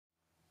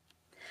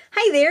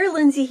Hi there,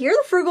 Lindsay here,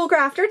 the Frugal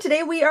Crafter.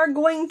 Today we are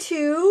going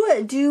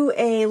to do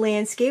a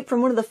landscape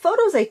from one of the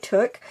photos I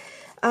took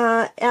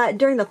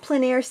during the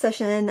plein air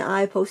session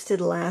I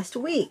posted last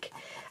week.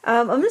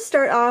 I'm going to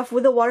start off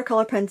with a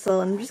watercolor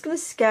pencil, and I'm just going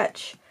to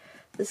sketch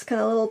this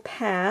kind of little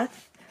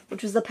path,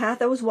 which was the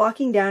path I was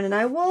walking down, and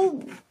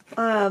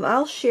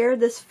I'll share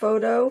this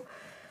photo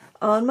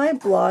on my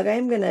blog.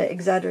 I'm going to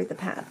exaggerate the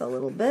path a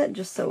little bit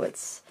just so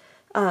it's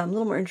a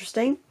little more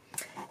interesting.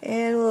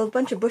 And we'll have a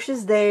bunch of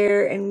bushes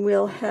there, and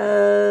we'll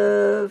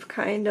have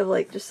kind of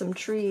like just some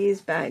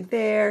trees back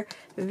there,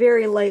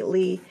 very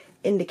lightly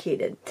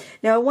indicated.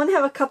 Now I want to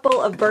have a couple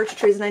of birch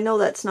trees, and I know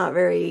that's not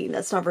very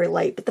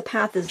light, but the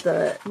path is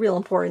the real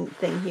important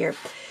thing here.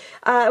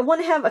 I want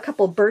to have a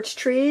couple of birch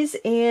trees,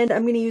 and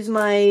I'm going to use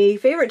my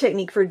favorite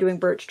technique for doing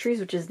birch trees,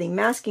 which is the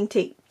masking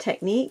tape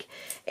technique.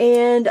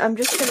 And I'm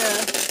just going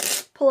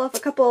to pull off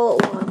a couple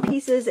long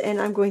pieces, and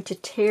I'm going to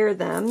tear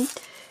them.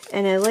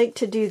 And I like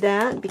to do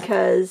that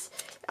because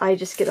I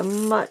just get a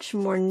much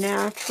more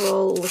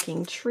natural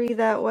looking tree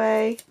that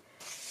way.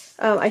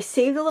 I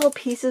save the little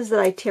pieces that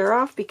I tear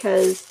off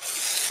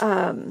because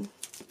I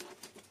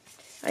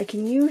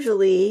can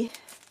usually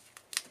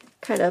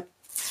kind of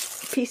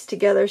piece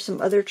together some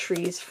other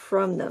trees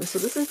from them. So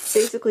this is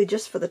basically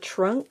just for the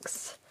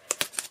trunks.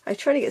 I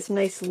try to get some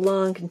nice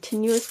long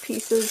continuous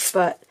pieces,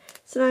 but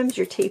sometimes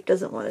your tape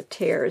doesn't want to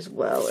tear as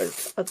well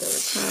as other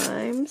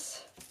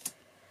times.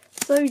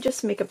 So you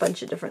just make a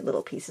bunch of different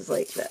little pieces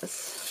like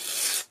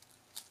this.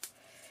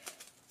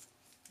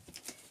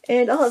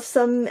 And I'll have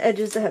some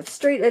edges that have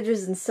straight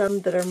edges and some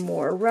that are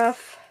more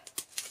rough.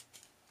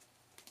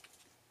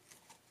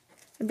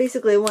 And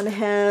basically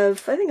I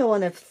think I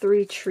want to have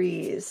 3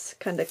 trees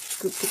kind of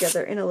grouped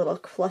together in a little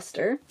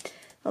cluster.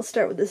 I'll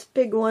start with this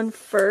big one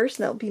first,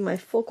 and that'll be my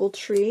focal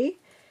tree.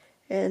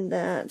 And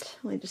let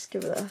me just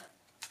give it a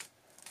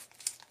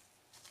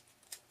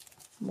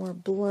more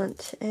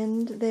blunt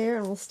end there,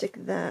 and we'll stick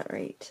that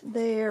right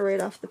there, right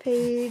off the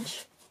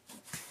page.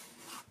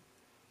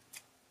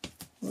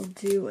 We'll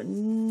do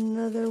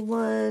another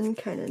one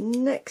kind of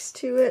next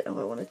to it. Oh,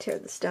 I want to tear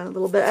this down a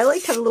little bit. I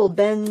like to have little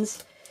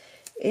bends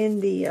in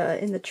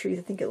the trees.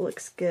 I think it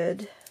looks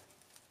good.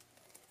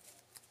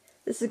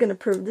 This is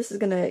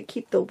gonna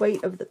keep the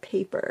weight of the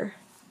paper.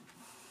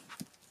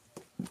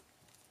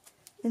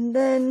 And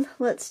then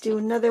let's do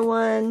another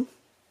one.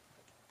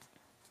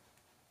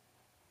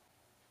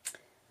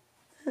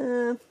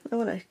 I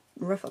want to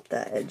rough up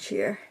that edge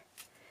here.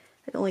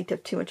 I don't like to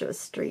have too much of a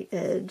straight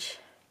edge.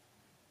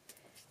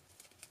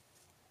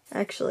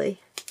 Actually,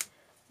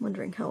 I'm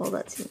wondering how well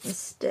that's going to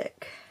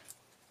stick.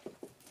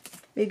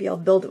 Maybe I'll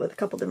build it with a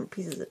couple different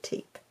pieces of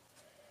tape.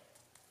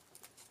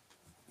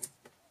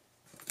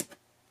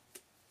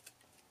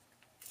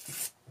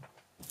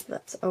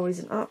 That's always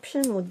an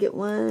option. We'll get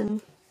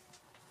one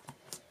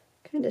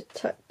kind of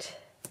tucked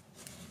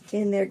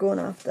in there, going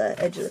off the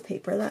edge of the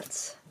paper.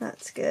 That's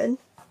good.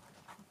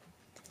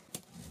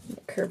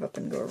 Curve up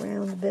and go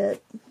around a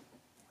bit.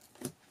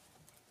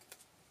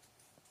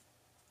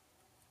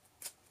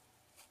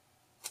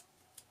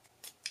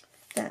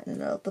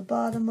 Fatten it out the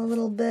bottom a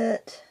little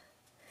bit.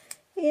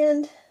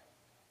 And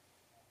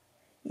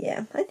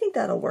yeah, I think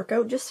that'll work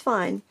out just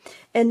fine.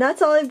 And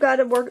that's all I've got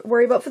to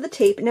worry about for the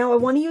tape. Now I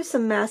want to use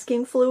some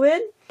masking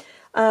fluid.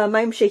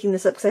 I'm shaking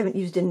this up because I haven't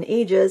used it in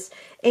ages.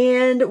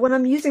 And when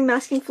I'm using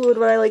masking fluid,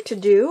 what I like to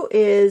do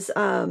is,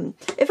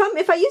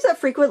 if I use that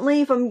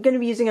frequently, if I'm going to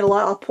be using it a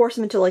lot, I'll pour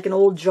some into like an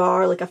old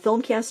jar, like a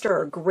film canister,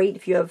 or great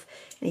if you have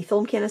any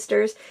film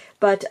canisters.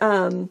 But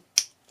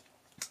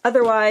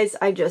otherwise,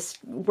 I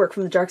just work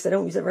from the jar because I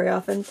don't use it very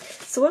often.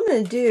 So what I'm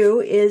going to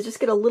do is just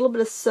get a little bit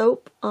of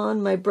soap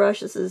on my brush.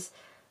 This is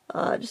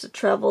just a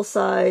travel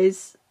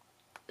size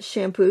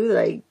shampoo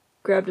that I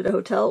grabbed at a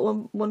hotel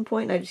at one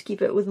point, and I just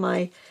keep it with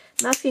my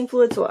masking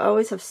fluid, so I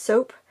always have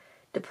soap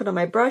to put on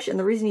my brush. And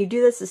the reason you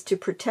do this is to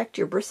protect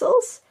your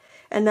bristles,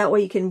 and that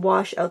way you can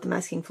wash out the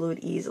masking fluid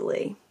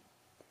easily.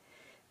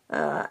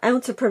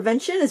 Ounce of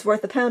prevention is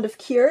worth a pound of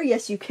cure.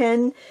 Yes, you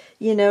can,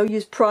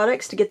 use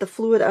products to get the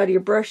fluid out of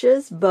your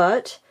brushes,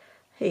 but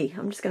hey,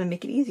 I'm just going to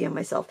make it easy on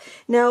myself.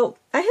 Now,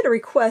 I had a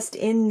request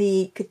in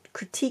the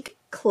Critique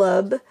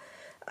Club,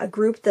 a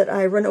group that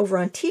I run over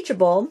on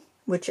Teachable,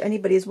 which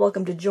anybody is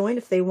welcome to join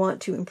if they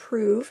want to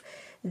improve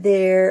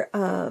their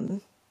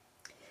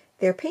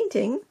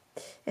painting,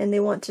 and they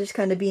want to just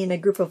kind of be in a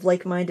group of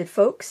like-minded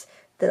folks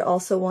that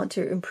also want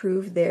to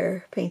improve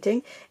their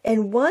painting.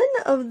 And one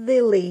of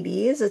the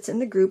ladies that's in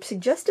the group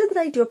suggested that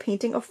I do a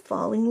painting of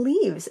falling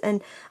leaves,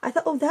 and I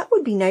thought, oh, that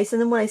would be nice.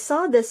 And then when I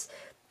saw this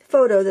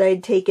photo that I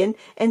had taken,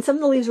 and some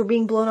of the leaves were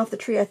being blown off the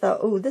tree, I thought,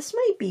 oh, this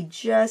might be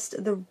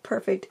just the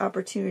perfect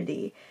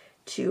opportunity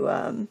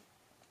to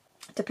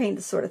paint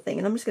this sort of thing.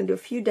 And I'm just going to do a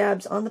few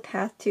dabs on the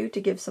path too,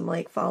 to give some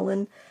like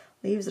fallen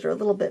leaves that are a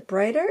little bit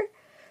brighter.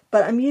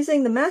 But I'm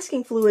using the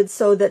masking fluid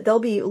so that there'll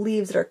be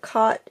leaves that are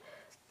caught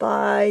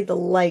by the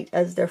light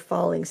as they're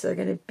falling, so they're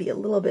going to be a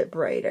little bit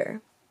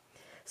brighter.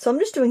 So I'm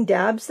just doing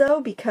dabs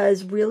though,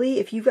 because really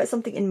if you've got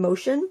something in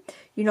motion,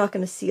 you're not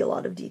going to see a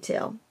lot of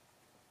detail.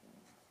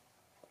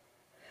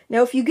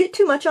 Now, if you get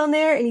too much on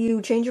there and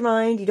you change your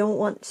mind, you don't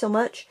want so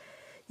much,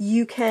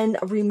 you can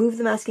remove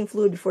the masking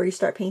fluid before you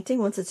start painting.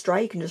 Once it's dry,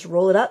 you can just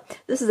roll it up.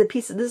 This is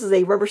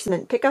a rubber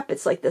cement pickup.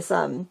 It's like this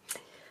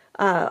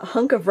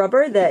hunk of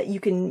rubber that you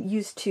can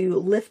use to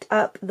lift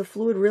up the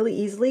fluid really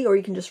easily, or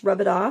you can just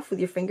rub it off with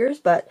your fingers.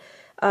 But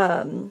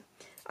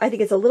I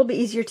think it's a little bit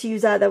easier to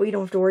use that way you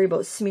don't have to worry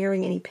about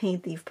smearing any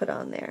paint that you've put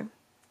on there.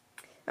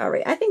 All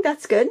right, I think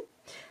that's good.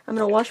 I'm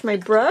going to wash my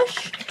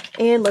brush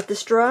and let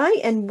this dry,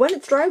 and when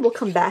it's dry, we'll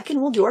come back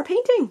and we'll do our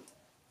painting.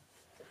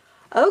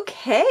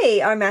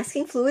 Okay, our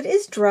masking fluid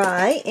is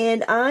dry,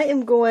 and I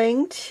am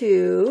going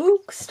to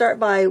start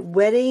by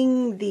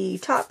wetting the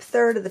top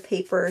third of the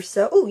paper.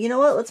 So, oh, you know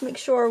what? Let's make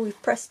sure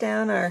we've pressed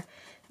down our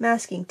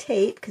masking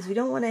tape, because we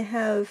don't want to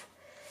have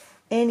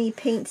any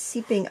paint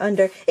seeping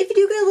under. If you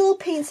do get a little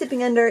paint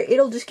seeping under,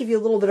 it'll just give you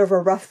a little bit of a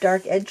rough,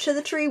 dark edge to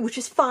the tree, which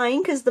is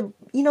fine, because the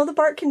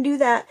bark can do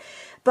that.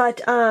 But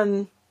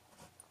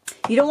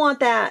you don't want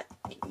that.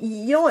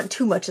 You don't want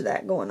too much of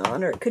that going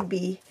on, or it could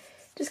be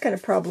just kind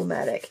of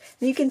problematic.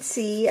 And you can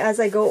see as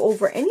I go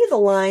over any of the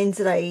lines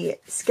that I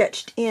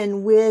sketched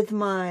in with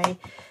my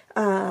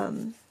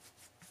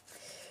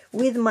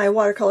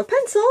watercolor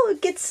pencil,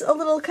 it gets a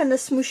little kind of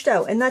smooshed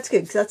out, and that's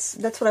good, because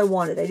that's what I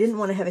wanted. I didn't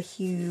want to have a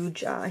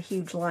huge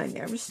line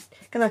there. I'm just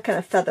gonna kind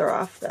of feather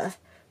off the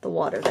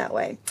water that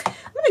way.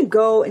 I'm gonna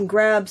go and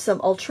grab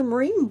some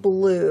ultramarine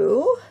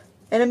blue.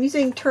 And I'm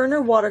using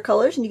Turner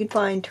watercolors, and you can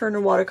find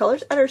Turner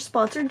watercolors at our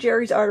sponsor,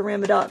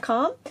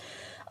 jerrysartorama.com.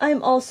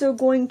 I'm also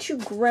going to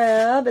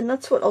grab, and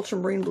that's what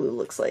ultramarine blue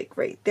looks like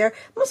right there.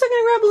 I'm also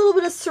going to grab a little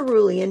bit of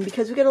cerulean,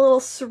 because we got a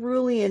little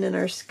cerulean in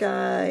our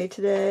sky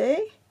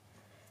today.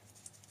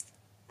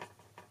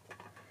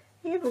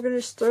 And we're going to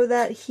just throw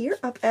that here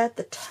up at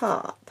the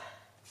top.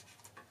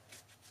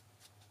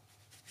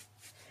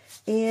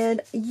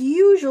 And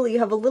usually you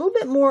have a little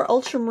bit more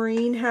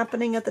ultramarine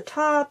happening at the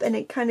top, and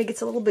it kind of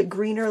gets a little bit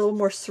greener, a little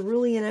more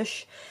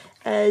ceruleanish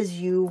as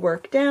you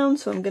work down.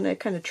 So I'm going to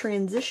kind of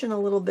transition a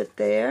little bit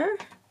there.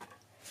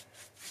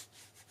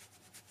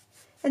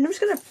 And I'm just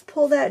going to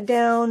pull that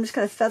down, just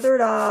kind of feather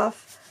it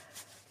off,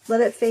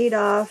 let it fade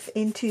off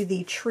into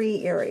the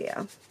tree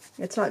area.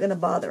 It's not going to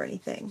bother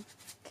anything.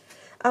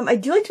 I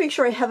do like to make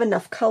sure I have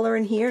enough color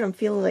in here, and I'm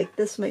feeling like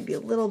this might be a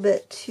little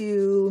bit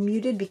too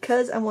muted,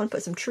 because I want to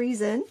put some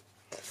trees in.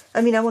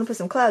 I want to put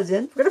some clouds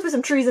in. We're going to put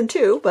some trees in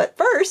too, but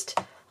first,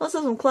 let's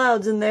have some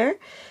clouds in there.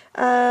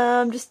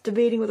 I'm just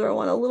debating whether I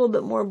want a little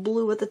bit more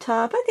blue at the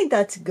top. I think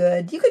that's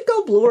good. You could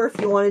go bluer if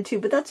you wanted to,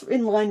 but that's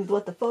in line with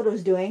what the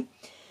photo's doing.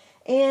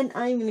 And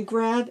I'm going to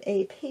grab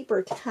a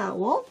paper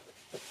towel,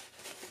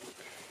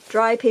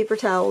 dry paper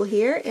towel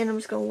here, and I'm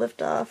just going to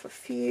lift off a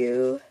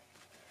few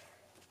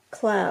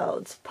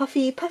clouds.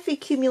 Puffy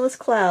cumulus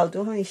clouds.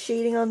 Don't have any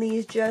shading on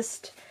these,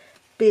 just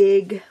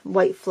big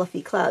white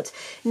fluffy clouds.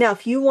 Now,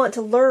 if you want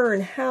to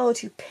learn how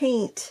to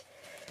paint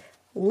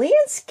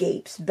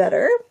landscapes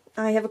better,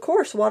 I have a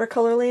course,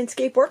 Watercolor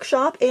Landscape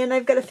Workshop, and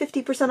I've got a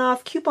 50%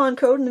 off coupon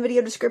code in the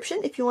video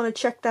description if you want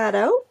to check that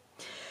out.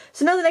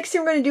 So now the next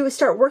thing we're going to do is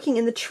start working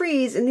in the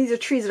trees, and these are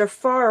trees that are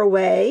far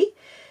away,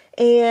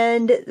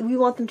 and we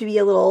want them to be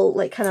a little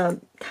like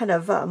kind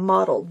of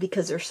modeled,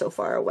 because they're so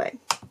far away.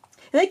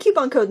 And that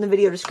coupon code in the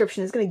video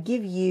description is going to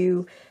give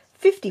you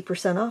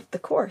 50% off the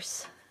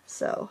course.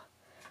 So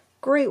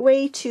great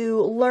way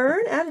to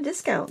learn at a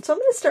discount. So I'm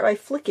going to start by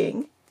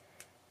flicking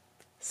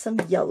some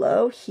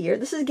yellow here.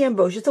 This is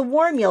gamboge. It's a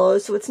warm yellow,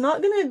 so it's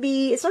not going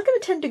to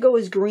tend to go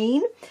as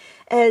green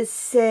as,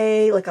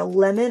 say, like a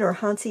lemon or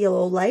Hansa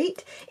yellow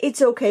light.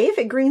 It's okay if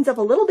it greens up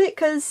a little bit,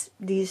 because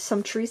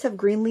some trees have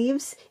green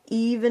leaves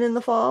even in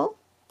the fall.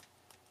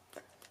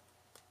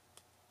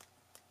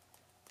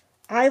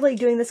 I like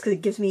doing this because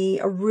it gives me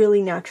a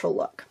really natural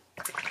look.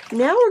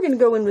 Now we're going to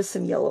go in with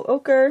some yellow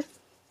ochre.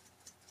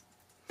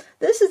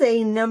 This is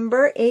a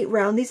number 8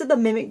 round. These are the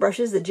mimic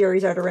brushes that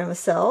Jerry's Artorama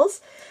sells.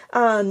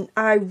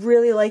 I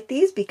really like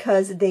these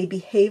because they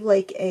behave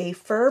like a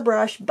fur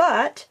brush,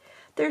 but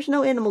there's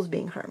no animals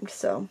being harmed,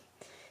 so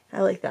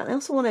I like that. I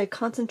also want to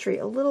concentrate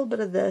a little bit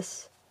of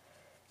this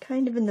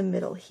kind of in the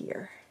middle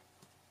here.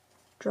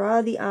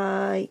 Draw the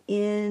eye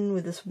in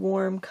with this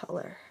warm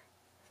color.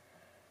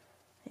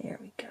 There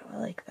we go. I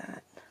like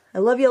that. I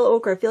love yellow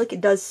ochre. I feel like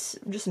it does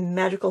just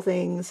magical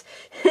things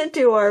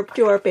to our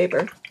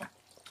paper.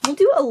 We'll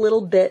do a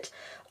little bit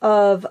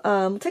of,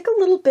 take a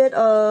little bit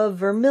of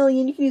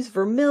vermilion. You can use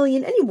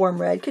vermilion, any warm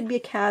red. Could be a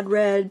cad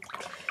red,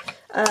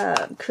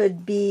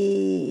 could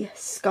be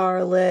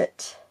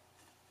scarlet.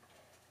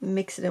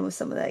 Mix it in with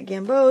some of that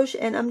gamboge,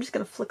 and I'm just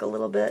going to flick a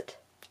little bit.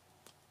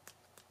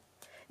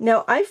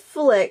 Now I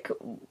flick,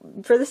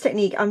 for this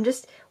technique, I'm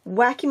just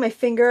whacking my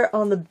finger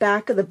on the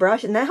back of the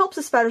brush, and that helps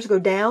the spatters go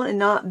down and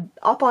not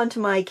up onto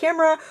my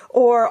camera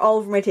or all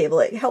over my table.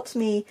 It helps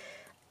me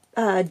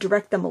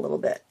direct them a little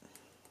bit.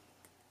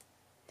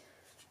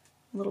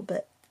 A little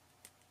bit.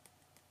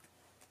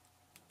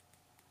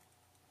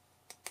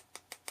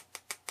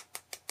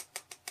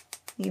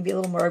 You can be a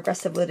little more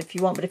aggressive with it if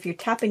you want, but if you're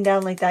tapping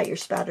down like that, your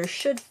spatters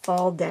should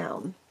fall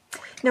down.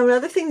 Now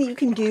another thing that you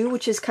can do,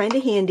 which is kind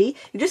of handy,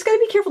 you just got to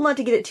be careful not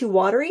to get it too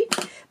watery,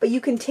 but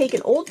you can take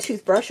an old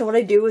toothbrush, and what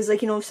I do is,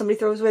 like, you know, if somebody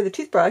throws away the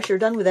toothbrush, you're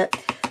done with it,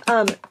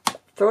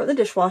 throw it in the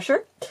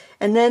dishwasher,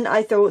 and then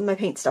I throw it in my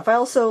paint stuff. I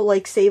also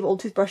like save old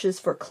toothbrushes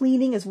for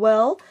cleaning as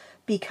well,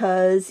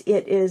 because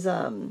it is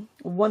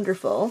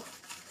wonderful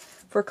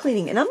for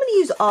cleaning. And I'm going to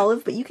use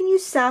olive, but you can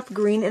use sap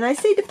green, and I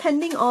say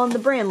depending on the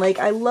brand. Like,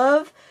 I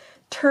love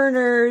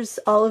Turner's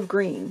olive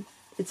green.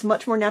 It's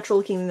much more natural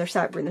looking than their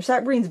sap green. Their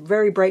sap green is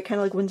very bright, kind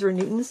of like Winsor &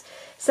 Newton's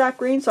sap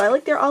green. So I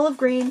like their olive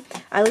green.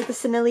 I like the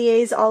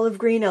Sennelier's olive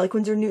green. I like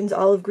Winsor & Newton's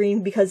olive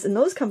green, because in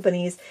those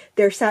companies,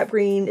 their sap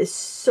green is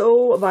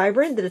so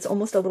vibrant that it's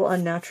almost a little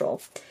unnatural.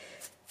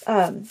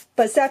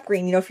 But sap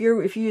green, you know, if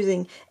you're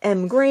using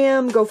M.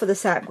 Graham, go for the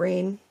sap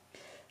green.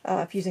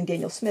 If you're using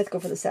Daniel Smith, go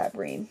for the sap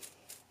green.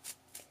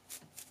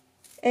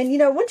 And, you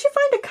know, once you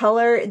find a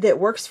color that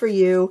works for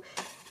you,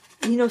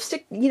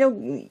 stick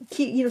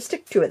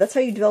to it. That's how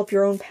you develop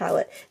your own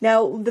palette.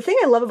 Now, the thing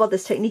I love about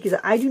this technique is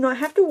that I do not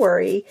have to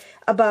worry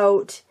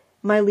about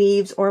my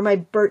leaves or my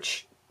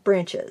birch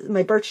branches,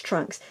 my birch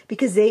trunks,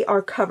 because they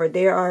are covered.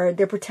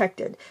 They're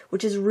protected,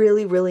 which is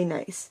really, really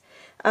nice.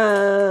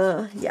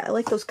 Yeah, I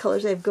like those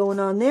colors I have going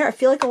on there. I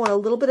feel like I want a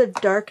little bit of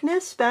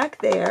darkness back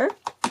there.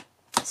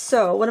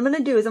 So what I'm going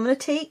to do is I'm going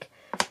to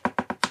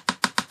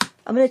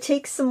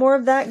take some more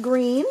of that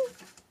green.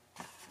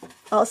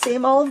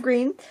 Same olive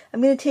green.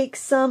 I'm going to take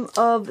some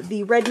of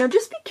the red. Now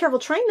just be careful.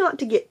 Try not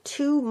to get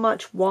too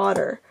much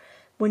water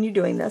when you're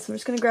doing this. I'm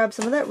just going to grab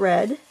some of that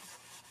red.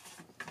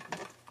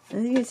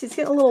 And you can see it's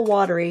getting a little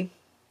watery.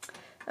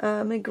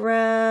 I'm going to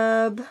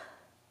grab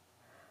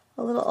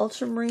a little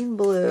ultramarine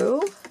blue.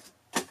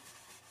 A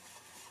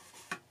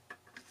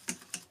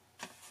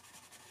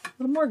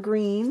little more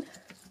green.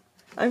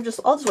 I'll just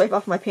wipe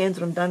off my pans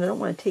when I'm done. I don't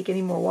want to take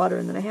any more water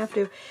in than I have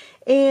to.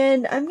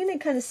 And I'm going to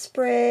kind of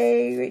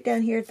spray right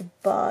down here at the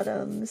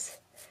bottoms.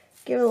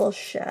 Give it a little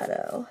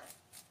shadow.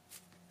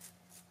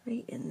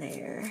 Right in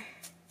there.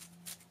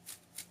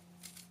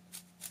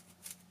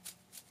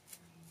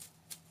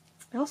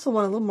 I also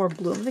want a little more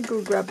blue. I'm going to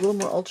go grab a little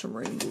more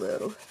ultramarine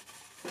blue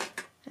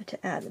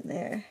to add in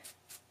there.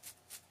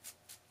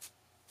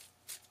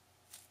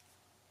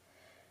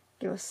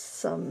 Give us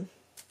some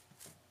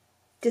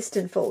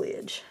distant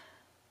foliage.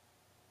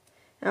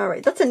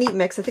 Alright, that's a neat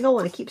mix. I think I'll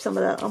want to keep some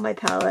of that on my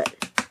palette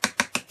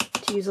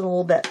to use in a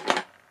little bit.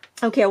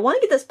 Okay, I want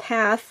to get this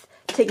path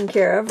taken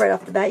care of right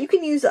off the bat. You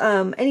can use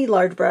any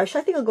large brush.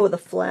 I think I'll go with a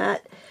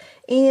flat.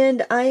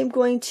 And I'm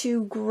going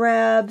to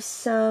grab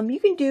some,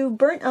 you can do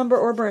burnt umber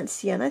or burnt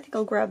sienna. I think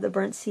I'll grab the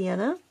burnt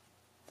sienna.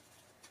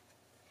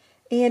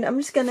 And I'm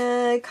just going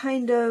to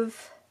kind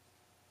of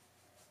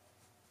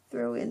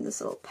throw in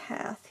this little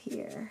path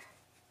here.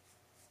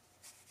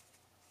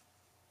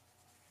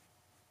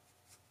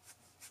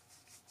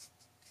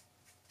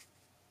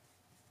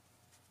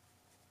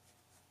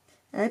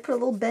 And I put a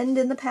little bend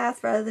in the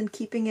path rather than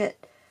keeping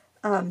it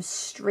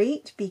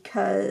straight,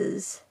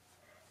 because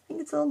I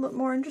think it's a little bit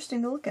more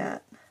interesting to look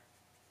at.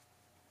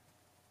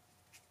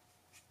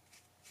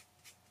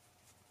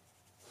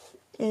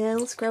 And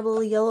let's grab a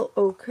little yellow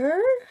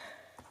ochre.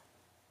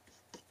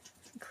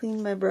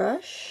 Clean my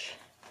brush.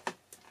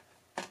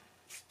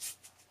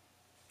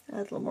 Add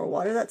a little more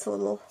water. That's a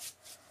little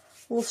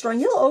strong.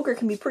 Yellow ochre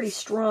can be pretty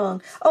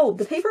strong. Oh,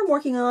 the paper I'm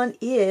working on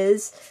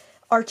is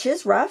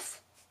Arches Rough.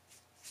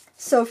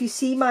 So if you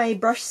see my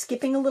brush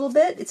skipping a little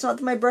bit, it's not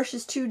that my brush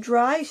is too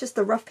dry, it's just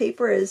the rough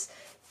paper is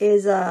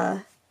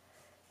grabbing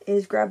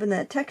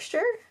that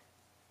texture.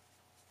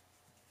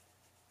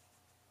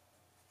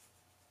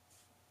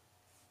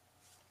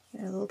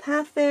 Got a little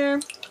path there.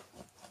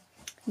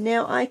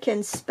 Now I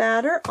can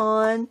spatter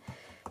on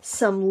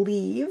some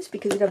leaves,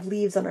 because we'd have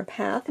leaves on our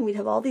path, and we'd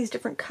have all these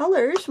different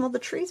colors from all the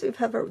trees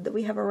that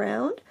we have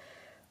around.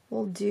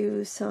 We'll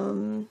do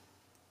some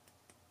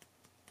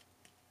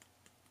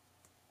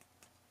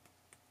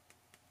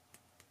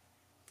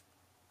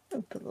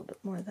I'll put a little bit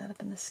more of that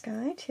up in the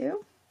sky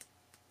too.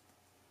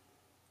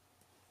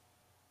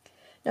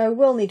 Now I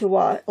will need to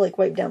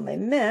wipe down my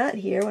mat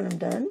here when I'm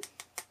done.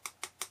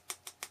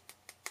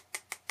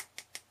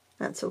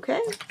 That's okay.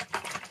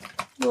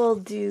 We'll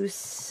do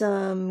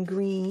some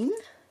green.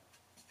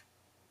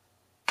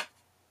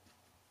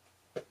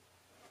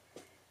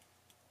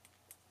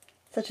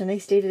 Such a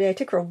nice day today. I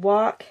took her a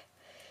walk,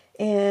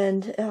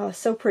 and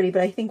so pretty,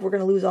 but I think we're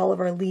going to lose all of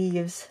our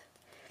leaves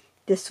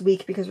this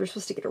week because we're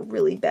supposed to get a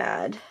really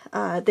bad,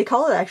 they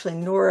call it actually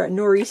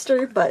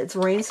nor'easter, but it's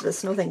rain, so the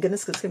snow, thank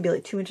goodness, because it's going to be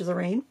like 2 inches of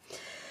rain.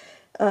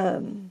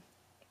 So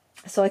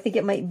I think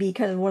it might be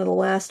kind of one of the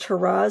last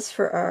hurrahs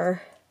for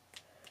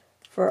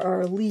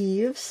our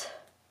leaves.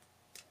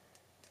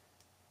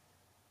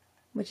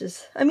 Which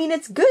is, I mean,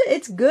 it's good.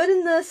 It's good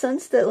in the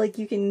sense that, like,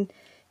 you can,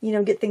 you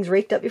know, get things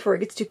raked up before it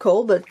gets too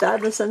cold, but bad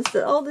in the sense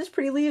that, oh, these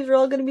pretty leaves are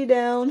all going to be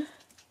down.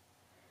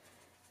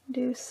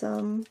 Do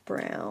some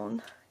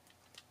brown.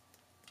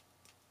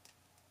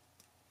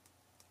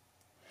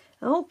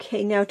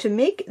 Okay, now to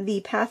make the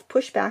path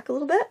push back a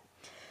little bit,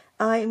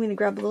 I'm going to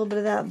grab a little bit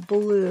of that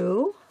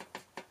blue.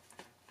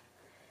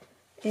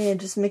 And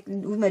just make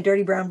with my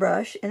dirty brown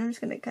brush, and I'm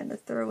just going to kind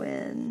of throw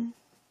in,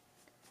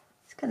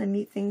 just kind of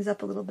meet things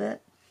up a little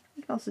bit.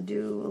 You can also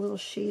do a little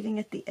shading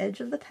at the edge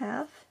of the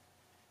path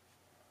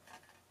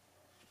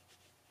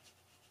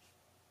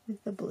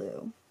with the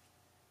blue.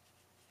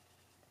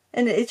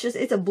 And it's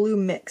a blue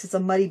mix. It's a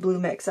muddy blue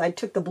mix. I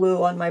took the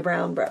blue on my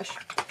brown brush.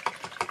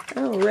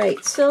 All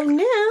right, so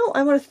now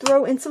I want to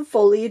throw in some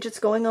foliage that's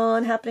going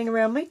on, happening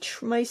around my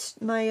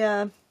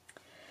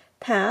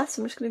path.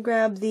 So I'm just going to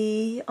grab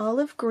the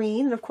olive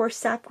green, and of course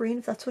sap green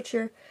if that's what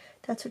you're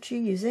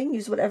using.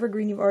 Use whatever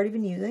green you've already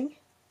been using.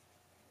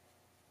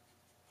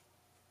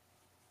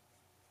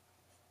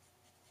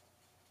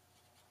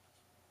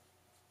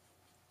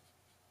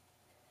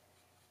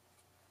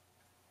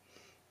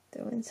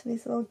 Throw in some of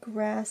these little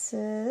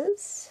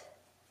grasses.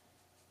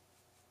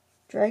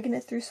 Dragging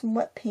it through some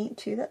wet paint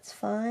too, that's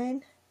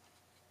fine.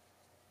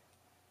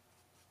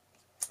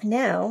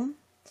 Now,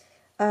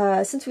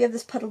 since we have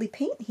this puddly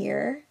paint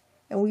here,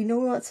 and we know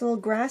we want some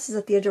little grasses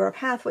at the edge of our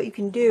path, what you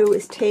can do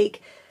is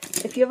take,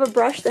 if you have a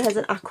brush that has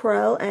an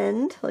aquarelle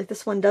end, like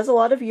this one does, a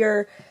lot of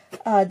your,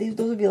 those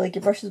would be like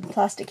your brushes with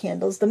plastic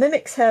handles. The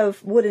Mimics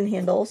have wooden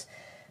handles,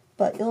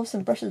 but you'll have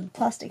some brushes with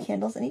plastic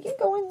handles, and you can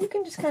go in, you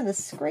can just kind of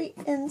scrape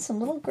in some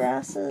little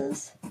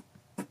grasses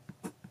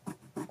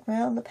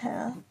around the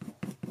path.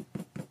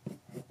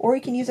 Or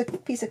you can use a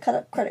piece of cut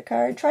up credit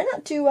card. Try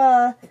not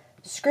to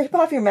scrape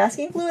off your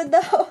masking fluid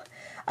though.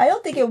 I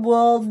don't think it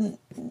will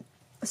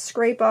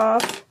scrape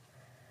off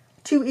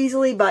too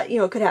easily, but you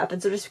know, it could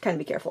happen, so just kind of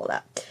be careful of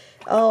that.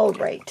 All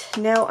right,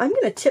 now I'm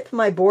going to tip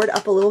my board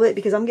up a little bit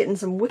because I'm getting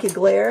some wicked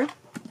glare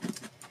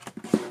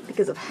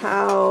because of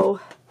how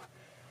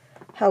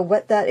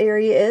wet that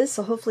area is,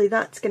 so hopefully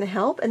that's going to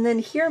help. And then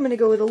here I'm going to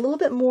go with a little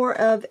bit more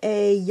of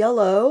a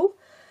yellow,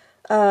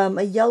 a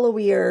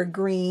yellowier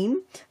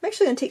green. I'm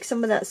actually going to take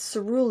some of that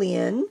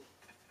cerulean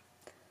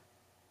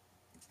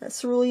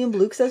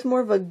blue, because that's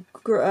more of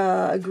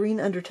a green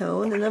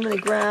undertone, and I'm going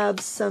to grab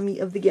some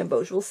of the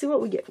gamboge. We'll see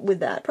what we get with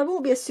that. Probably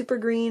won't be a super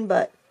green,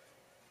 but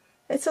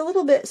it's a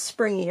little bit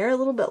springier, a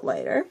little bit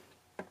lighter.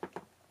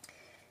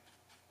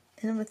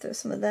 And I'm going to throw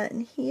some of that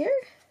in here.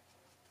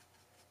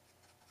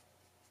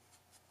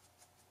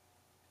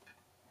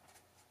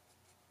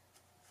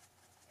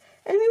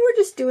 And I mean, we're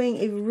just doing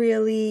a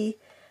really,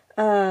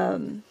 I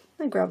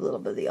grab a little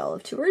bit of the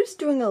olive too. We're just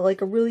doing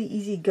like a really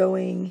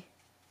easygoing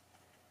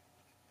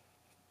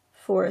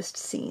forest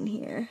scene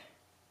here.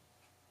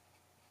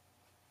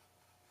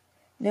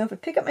 Now if I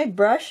pick up my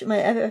brush, if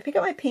I pick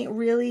up my paint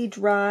really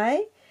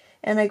dry,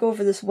 and I go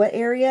over this wet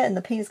area and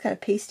the paint is kind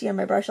of pasty on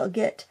my brush, I'll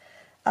get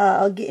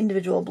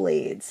individual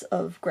blades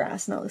of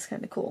grass, and that looks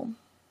kind of cool.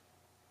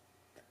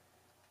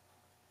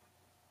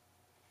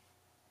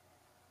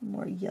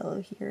 More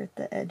yellow here at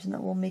the edge, and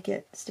that will make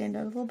it stand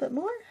out a little bit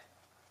more.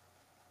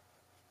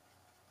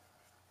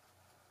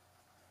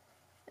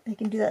 I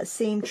can do that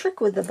same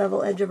trick with the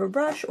bevel edge of a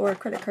brush or a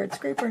credit card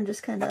scraper and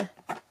just kind of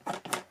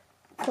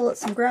pull out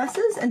some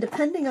grasses. And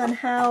depending on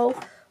how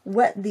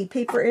wet the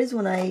paper is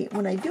when I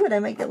do it, I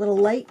might get little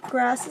light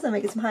grasses, I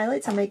might get some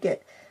highlights, I might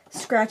get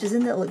scratches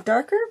in that look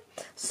darker.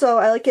 So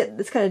I like it,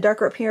 it's kind of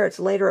darker up here, it's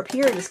lighter up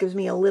here, it just gives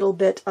me a little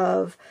bit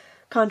of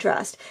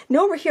contrast.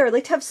 Now over here I'd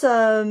like to have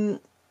some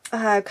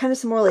kind of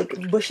some more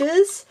like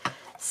bushes.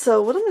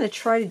 So what I'm going to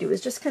try to do is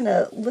just kind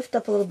of lift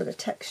up a little bit of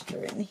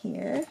texture in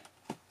here.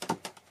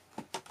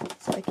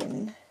 So I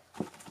can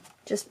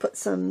just put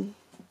some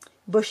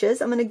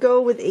bushes. I'm going to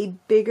go with a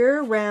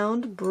bigger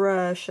round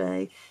brush,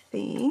 I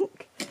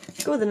think.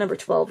 Let's go with the number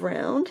 12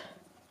 round.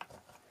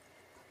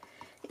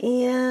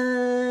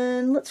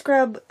 And let's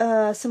grab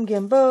some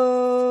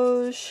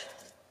gamboge.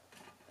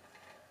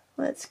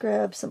 Let's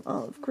grab some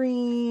olive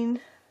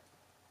green.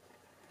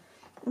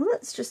 And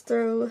let's just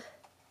throw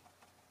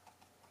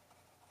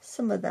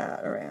some of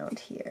that around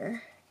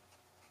here.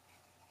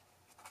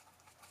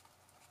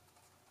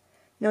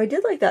 Now I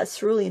did like that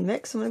cerulean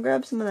mix, so I'm going to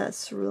grab some of that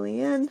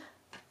cerulean.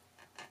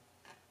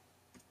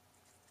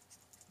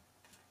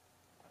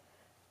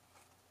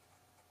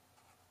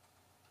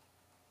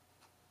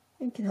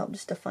 It can help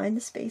just define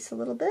the space a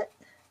little bit.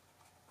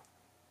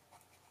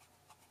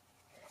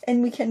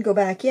 And we can go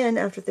back in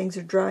after things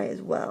are dry as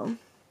well.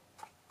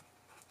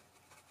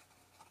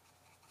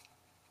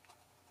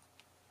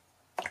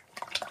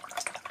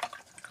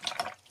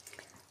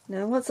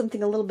 Now I want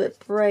something a little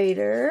bit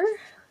brighter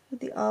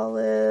with the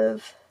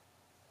olive.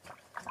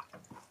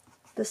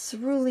 The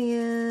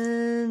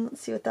cerulean,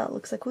 let's see what that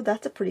looks like. Oh,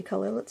 that's a pretty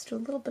color. Let's do a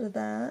little bit of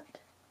that.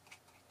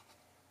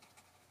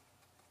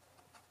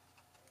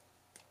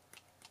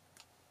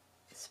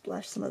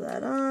 Splash some of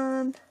that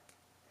on.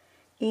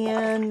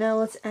 And now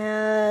let's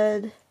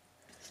add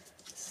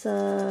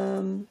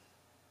some,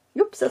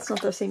 oops, that's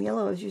not the same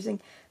yellow I was using.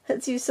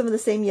 Let's use some of the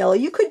same yellow.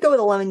 You could go with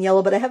a lemon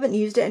yellow, but I haven't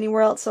used it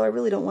anywhere else, so I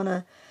really don't want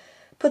to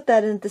put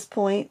that in at this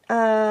point.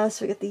 So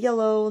we got the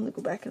yellow, and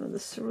go back in with the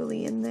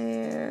cerulean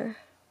there.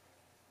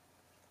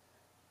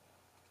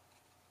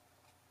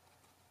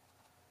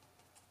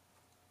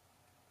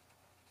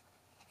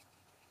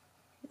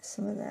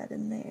 Some of that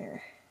in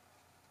there.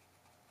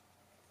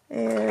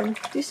 And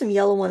do some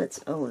yellow on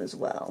its own as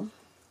well.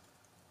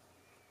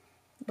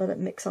 Let it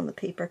mix on the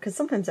paper, because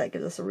sometimes that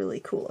gives us a really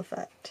cool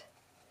effect.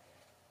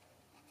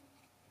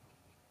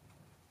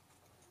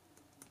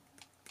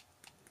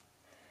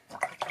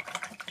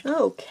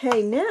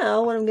 Okay,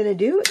 now what I'm going to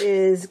do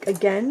is,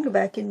 again, go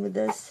back in with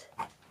this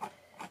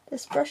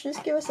brush and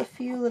just give us a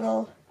few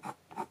little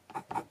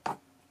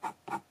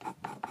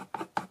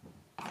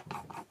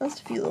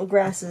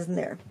grasses in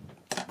there.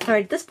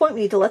 Alright, at this point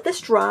we need to let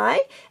this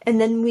dry,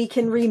 and then we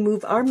can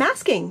remove our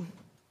masking.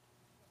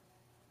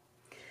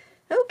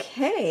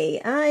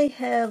 Okay, I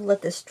have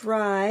let this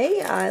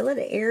dry. I let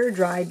it air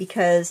dry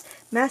because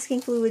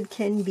masking fluid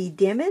can be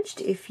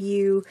damaged if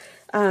you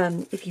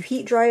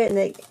heat dry it,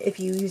 and if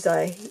you use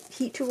a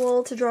heat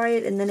tool to dry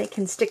it, and then it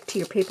can stick to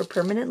your paper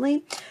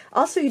permanently.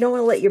 Also, you don't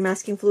want to let your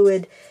masking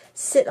fluid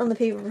sit on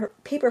the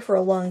paper for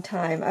a long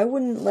time. I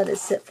wouldn't let it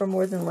sit for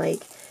more than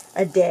like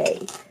a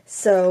day.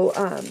 So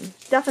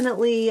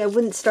definitely I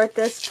wouldn't start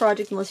this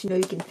project unless you know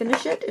you can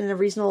finish it in a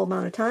reasonable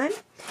amount of time.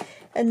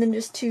 And then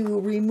just to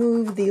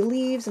remove the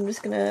leaves, I'm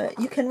just gonna,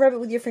 you can rub it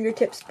with your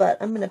fingertips, but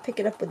I'm gonna pick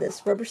it up with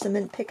this rubber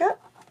cement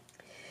pickup.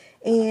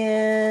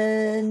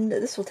 And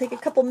this will take a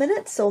couple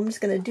minutes, so I'm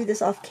just gonna do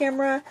this off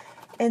camera,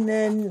 and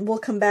then we'll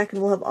come back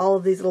and we'll have all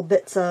of these little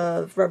bits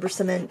of rubber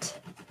cement,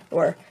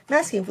 or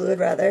masking fluid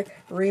rather,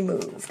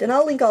 removed. And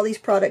I'll link all these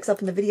products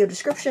up in the video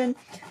description,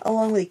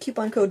 along with a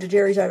coupon code to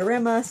Jerry's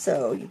Artorama,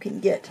 so you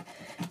can get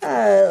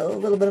a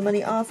little bit of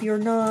money off your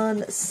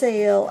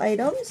non-sale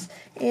items.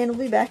 And we'll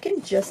be back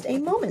in just a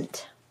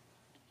moment.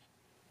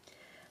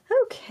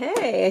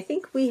 Okay, I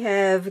think we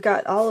have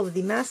got all of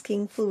the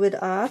masking fluid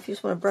off. You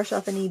just want to brush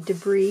off any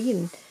debris,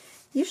 and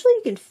usually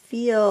you can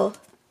feel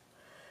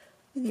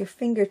with your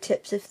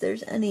fingertips if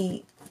there's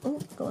any, oh,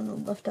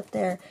 going left up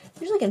there.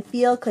 Usually I can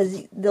feel,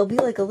 because there'll be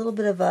like a little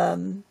bit of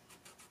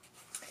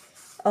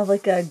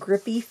like a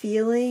grippy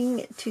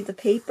feeling to the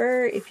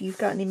paper if you've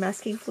got any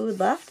masking fluid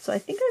left. So I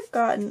think I've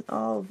gotten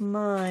all of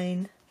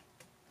mine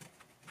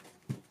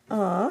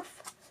off.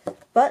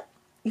 But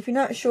if you're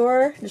not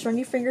sure, just run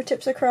your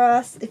fingertips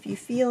across. If you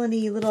feel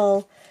any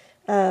little,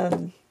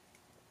 if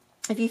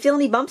you feel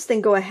any bumps,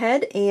 then go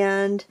ahead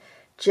and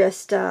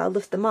just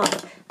lift them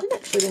off. I'm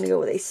actually going to go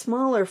with a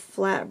smaller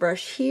flat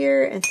brush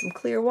here and some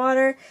clear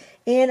water.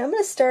 And I'm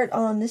going to start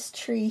on this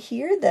tree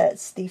here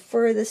that's the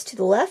furthest to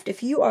the left.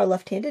 If you are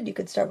left-handed, you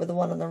could start with the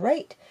one on the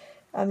right.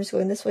 I'm just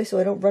going this way so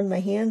I don't run my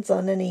hands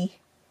on any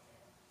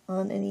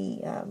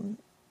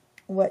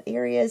wet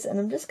areas. And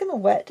I'm just going to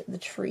wet the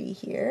tree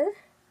here.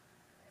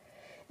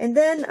 And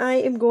then I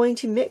am going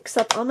to mix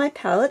up on my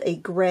palette a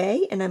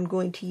gray, and I'm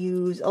going to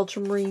use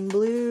ultramarine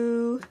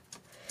blue.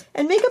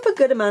 And make up a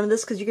good amount of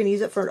this because you're going to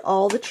use it for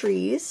all the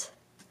trees.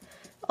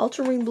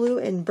 Ultramarine blue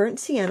and burnt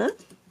sienna.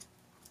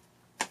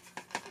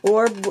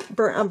 Or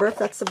burnt umber if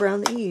that's the brown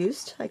that you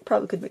used. I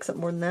probably could mix up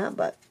more than that,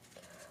 but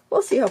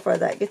we'll see how far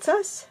that gets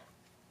us.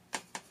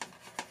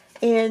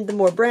 And the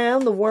more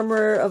brown, the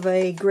warmer of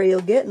a gray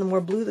you'll get, and the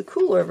more blue, the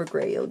cooler of a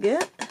gray you'll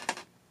get.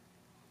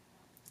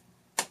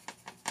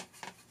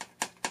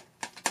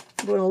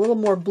 I'm going a little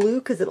more blue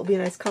because it'll be a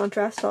nice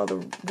contrast to all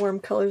the warm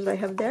colors I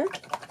have there.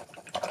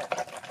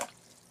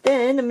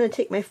 Then I'm going to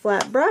take my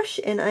flat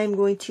brush and I'm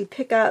going to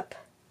pick up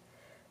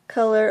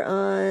color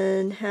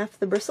on half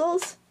the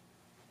bristles.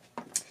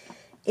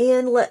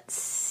 And let's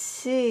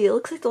see, it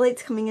looks like the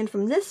light's coming in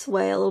from this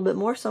way a little bit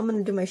more, so I'm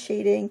going to do my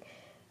shading,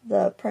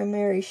 the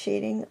primary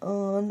shading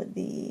on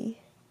the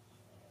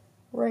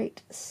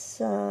right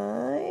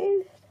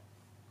side.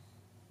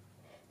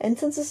 And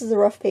since this is a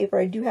rough paper,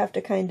 I do have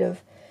to kind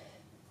of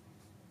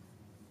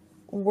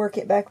work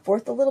it back and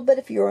forth a little bit.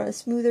 If you're on a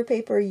smoother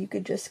paper, you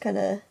could just kind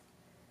of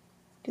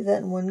do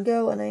that in one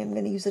go, and I am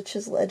going to use the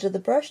chisel edge of the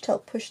brush to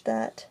help push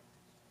that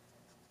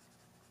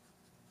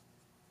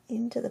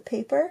into the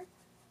paper.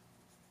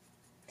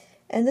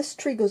 And this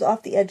tree goes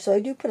off the edge, so I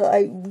do put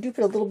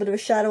a little bit of a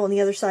shadow on the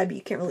other side, but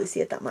you can't really see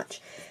it that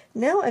much.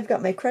 Now I've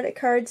got my credit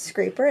card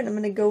scraper, and I'm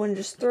going to go and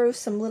just throw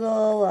some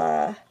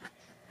little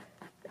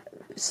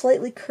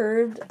slightly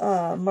curved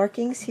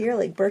markings here,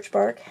 like birch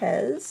bark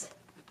has.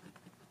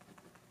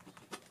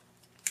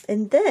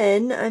 And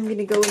then I'm going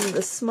to go into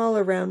the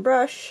smaller round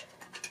brush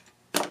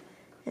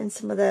and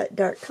some of that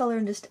dark color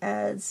and just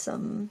add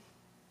some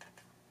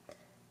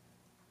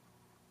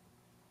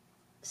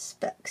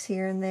specks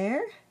here and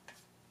there.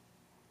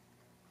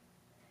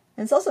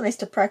 And it's also nice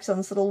to practice on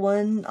this little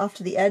one off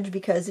to the edge,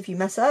 because if you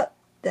mess up,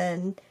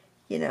 then,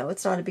 you know,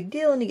 it's not a big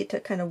deal and you get to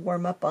kind of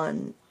warm up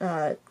on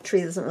a tree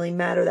that doesn't really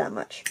matter that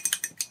much.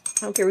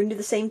 Okay, we're going to do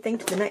the same thing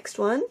to the next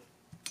one.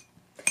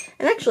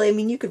 And actually, I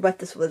mean, you could wet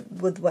this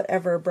with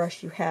whatever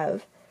brush you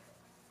have.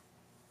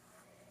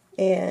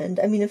 And,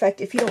 I mean, in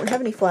fact, if you don't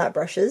have any flat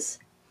brushes,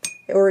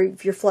 or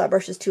if your flat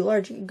brush is too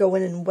large, you can go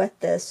in and wet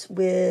this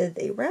with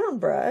a round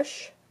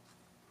brush.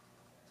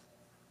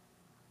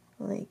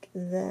 Like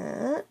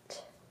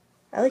that.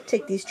 I like to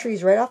take these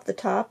trees right off the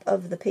top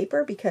of the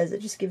paper because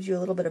it just gives you a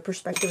little bit of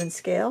perspective and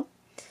scale.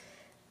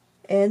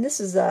 And this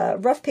is a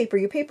rough paper.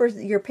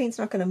 Your paint's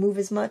not going to move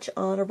as much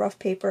on a rough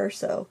paper,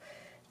 so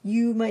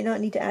You might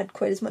not need to add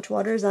quite as much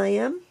water as I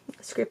am.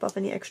 Scrape off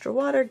any extra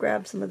water,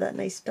 grab some of that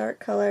nice dark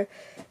color,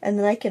 and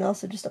then I can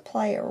also just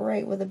apply it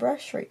right with a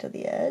brush right to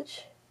the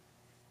edge,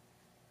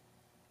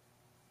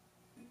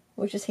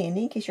 which is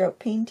handy in case you're out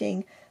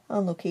painting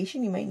on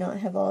location. You might not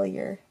have all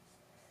your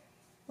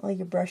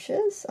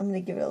brushes. I'm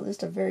going to give it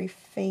just a very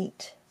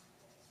faint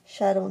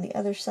shadow on the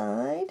other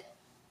side.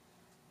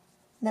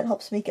 And that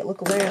helps make it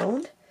look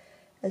round,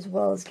 as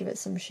well as give it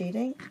some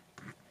shading.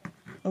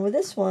 And with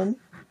this one,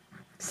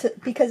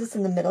 because it's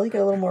in the middle, you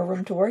get a little more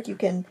room to work. You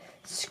can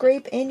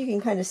scrape and you can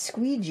kind of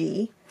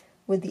squeegee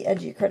with the edge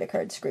of your credit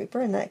card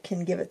scraper, and that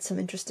can give it some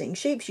interesting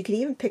shapes. You can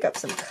even pick up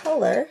some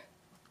color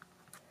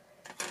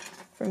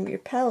from your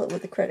palette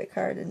with the credit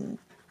card and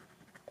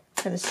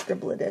kind of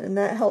scribble it in, and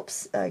that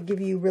helps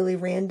give you really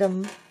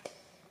random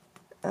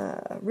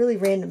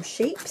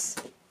shapes,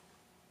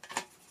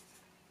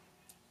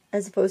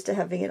 as opposed to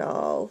having it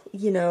all,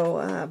 you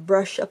know,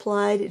 brush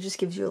applied. It just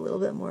gives you a little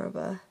bit more of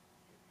a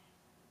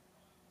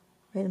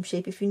random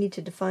shape. If you need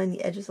to define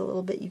the edges a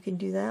little bit, you can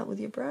do that with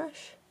your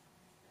brush.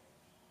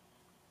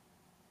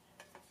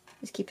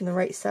 Just keeping the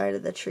right side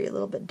of the tree a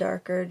little bit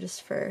darker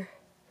just for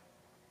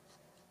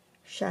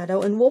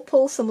shadow. And we'll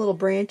pull some little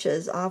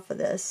branches off of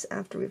this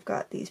after we've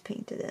got these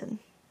painted in.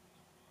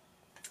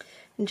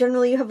 And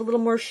generally you have a little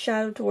more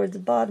shadow towards the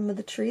bottom of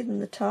the tree than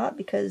the top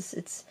because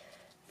it's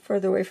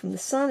further away from the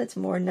sun. It's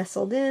more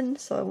nestled in,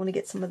 so I want to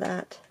get some of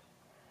that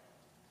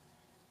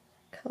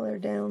color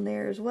down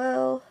there as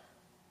well.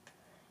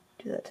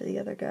 Do that to the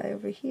other guy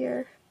over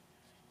here.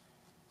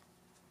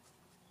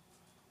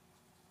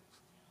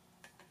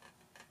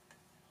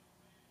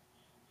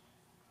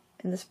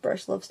 And this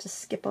brush loves to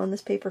skip on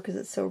this paper because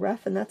it's so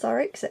rough, and that's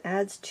alright because it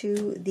adds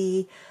to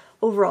the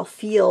overall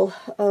feel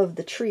of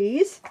the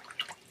trees.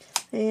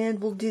 And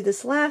we'll do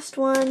this last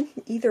one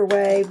either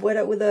way, wet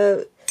it with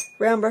a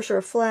round brush or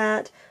a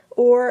flat,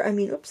 or, I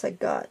mean, oops, I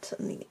got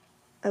on the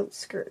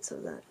outskirts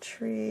of that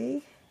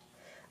tree.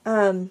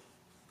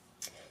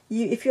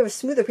 If you have a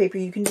smoother paper,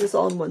 you can do this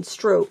all in one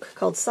stroke,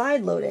 called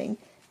side loading,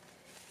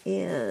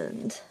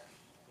 and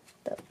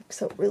that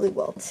works out really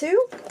well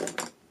too.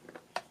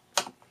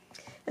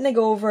 And I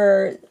go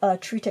over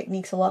tree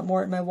techniques a lot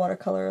more in my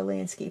watercolor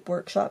landscape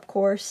workshop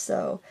course,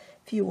 so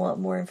if you want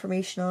more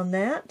information on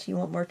that, you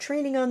want more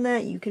training on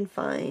that, you can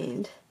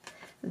find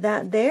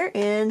that there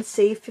and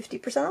save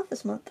 50% off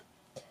this month.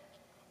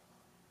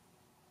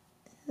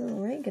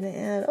 Alright, gonna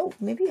add, oh,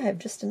 maybe I have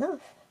just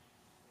enough.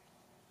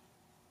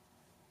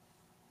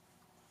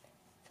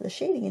 For the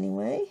shading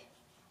anyway.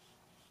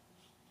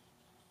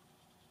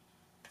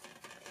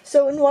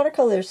 So in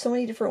watercolor, there's so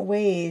many different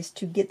ways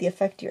to get the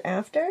effect you're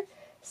after.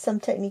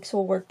 Some techniques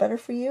will work better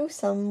for you,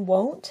 some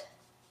won't.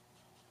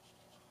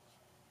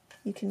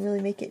 You can really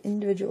make it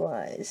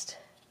individualized.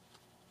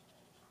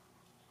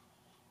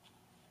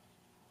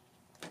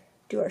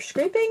 Do our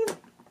scraping.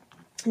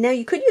 Now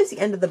you could use the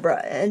end of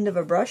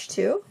a brush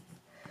too.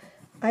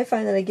 I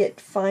find that I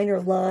get finer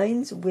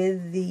lines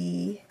with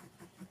the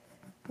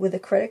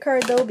credit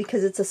card though,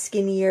 because it's a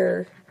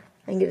skinnier,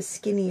 I can get a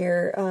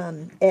skinnier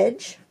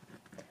edge,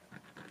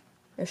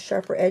 a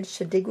sharper edge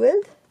to dig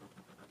with.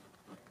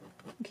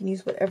 You can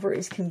use whatever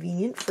is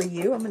convenient for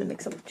you. I'm going to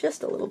mix up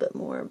just a little bit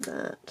more of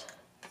that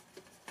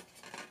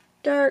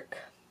dark.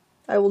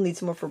 I will need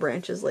some more for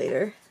branches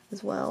later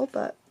as well,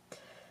 but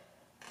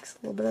mix a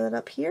little bit of that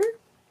up here.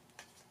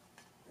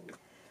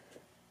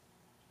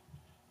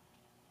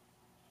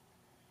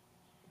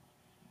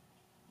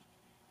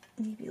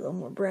 Maybe a little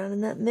more brown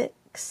in that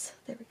mix.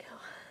 There we go.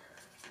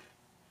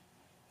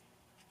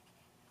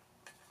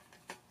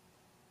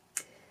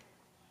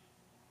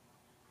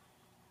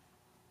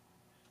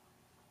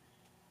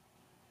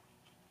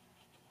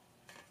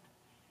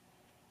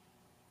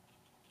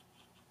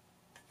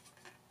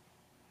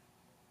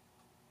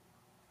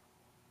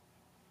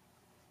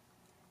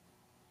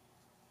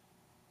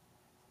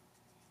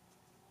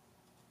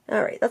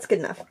 Alright, that's good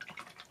enough.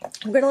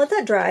 I'm going to let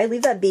that dry,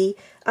 leave that be,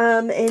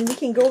 and we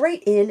can go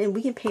right in and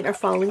we can paint our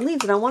falling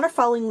leaves. And I want our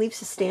falling leaves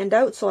to stand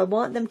out, so I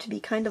want them to be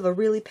kind of a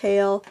really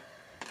pale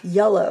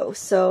yellow.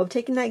 So I'm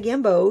taking that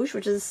gamboge,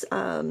 which is,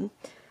 the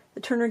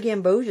Turner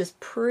gamboge is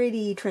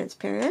pretty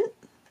transparent,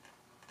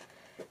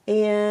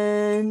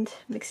 and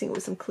mixing it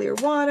with some clear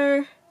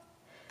water.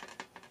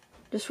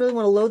 Just really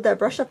want to load that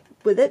brush up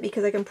with it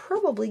because I can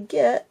probably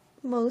get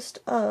most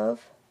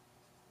of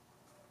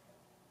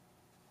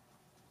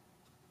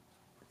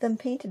them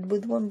painted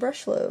with one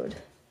brush load.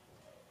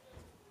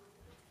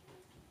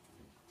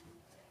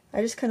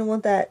 I just kind of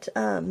want that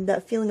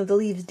that feeling of the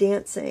leaves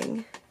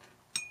dancing.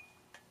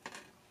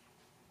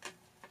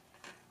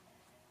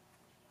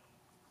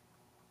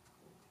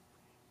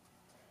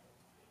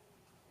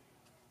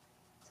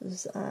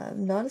 This is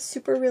not a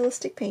super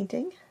realistic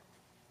painting.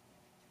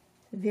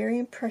 Very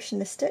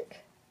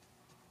impressionistic.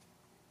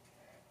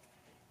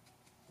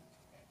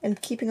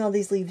 And keeping all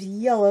these leaves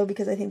yellow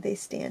because I think they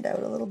stand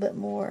out a little bit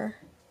more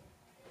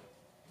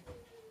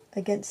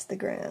against the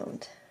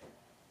ground.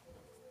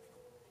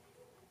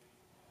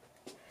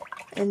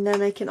 And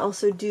then I can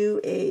also do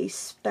a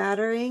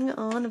spattering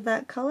on of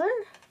that color.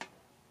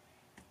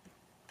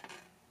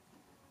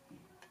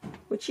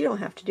 which you don't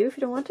have to do if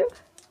you don't want to.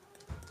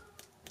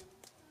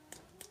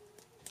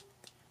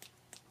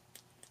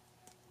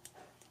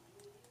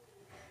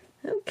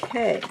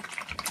 Okay.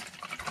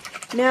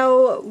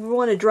 Now we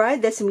want to dry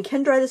this, and we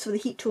can dry this with a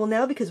heat tool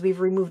now because we've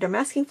removed our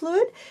masking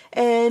fluid,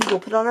 and we'll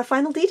put on our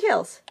final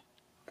details.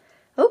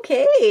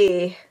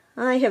 Okay,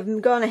 I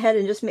have gone ahead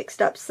and just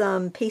mixed up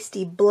some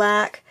pasty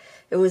black.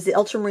 It was the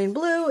ultramarine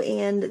blue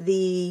and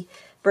the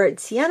bright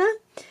sienna,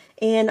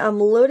 and I'm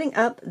loading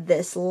up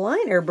this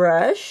liner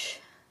brush.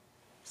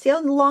 See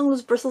how long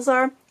those bristles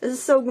are? This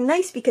is so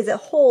nice because it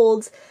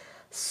holds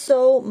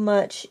so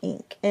much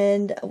ink,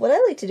 and what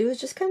I like to do is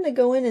just kind of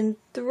go in and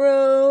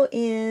throw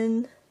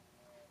in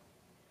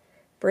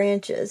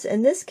branches,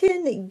 and this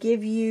can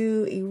give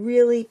you a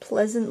really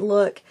pleasant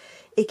look.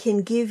 It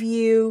can give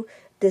you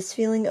this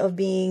feeling of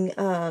being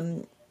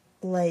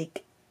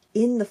like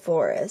in the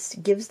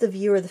forest. Gives the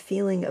viewer the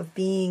feeling of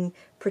being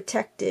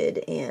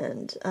protected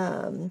and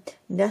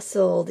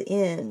nestled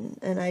in,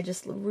 and I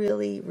just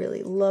really,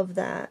 really love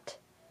that.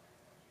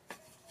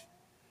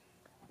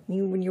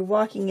 When you're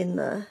walking in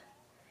the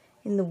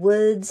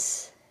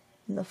woods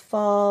in the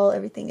fall,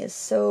 everything is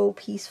so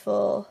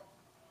peaceful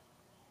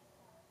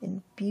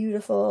and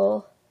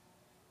beautiful.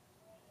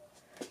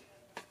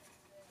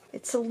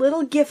 It's a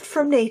little gift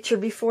from nature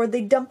before they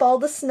dump all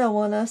the snow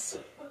on us,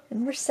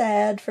 and we're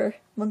sad for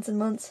months and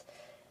months.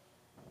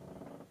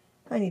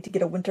 I need to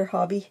get a winter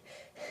hobby.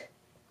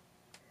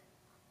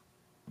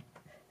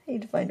 I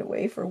need to find a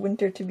way for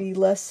winter to be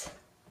less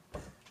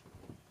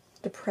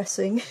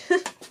depressing.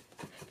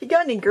 If you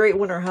got any great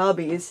winter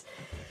hobbies,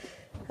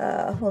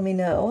 let me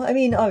know. I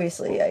mean,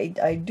 obviously,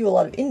 I do a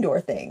lot of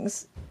indoor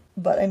things,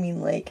 but I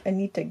mean, like, I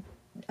need to,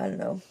 I don't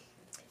know,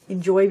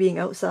 enjoy being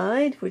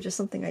outside, which is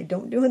something I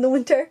don't do in the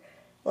winter.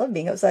 I love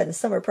being outside in the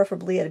summer,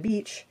 preferably at a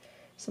beach,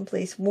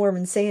 someplace warm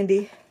and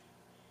sandy.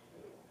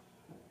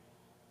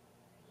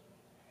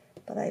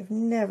 But I've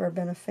never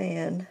been a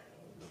fan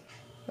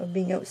of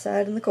being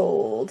outside in the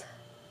cold.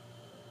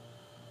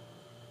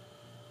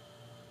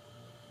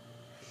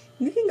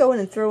 You can go in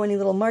and throw any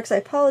little marks. I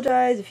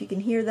apologize if you can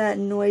hear that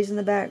noise in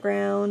the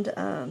background.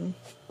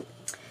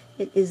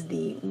 It is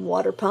the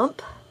water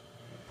pump.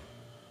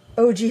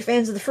 OG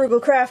fans of the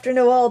Frugal Crafter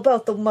know all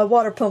about my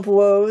water pump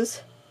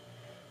woes.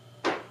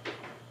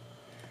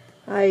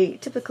 I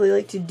typically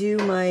like to do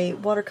my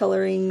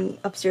watercoloring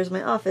upstairs in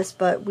my office,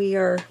 but we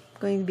are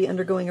going to be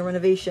undergoing a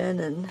renovation,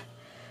 and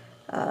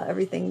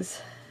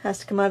everything's has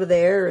to come out of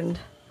there, and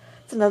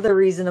it's another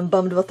reason I'm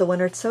bummed about the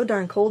winter. It's so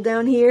darn cold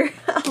down here.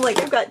 I'm like,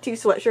 I've got 2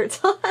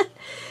 sweatshirts on,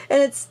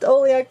 and it's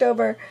only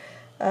October.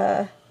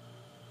 Yeah,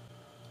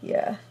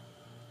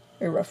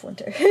 a rough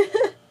winter.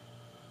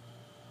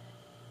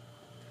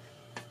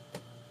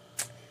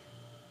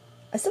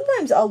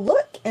 Sometimes I'll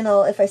look, and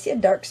if I see a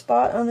dark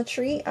spot on the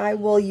tree, I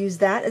will use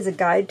that as a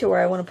guide to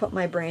where I want to put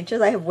my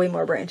branches. I have way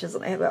more branches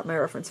than I have at my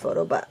reference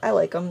photo, but I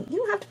like them. You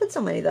don't have to put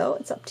so many, though.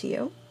 It's up to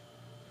you.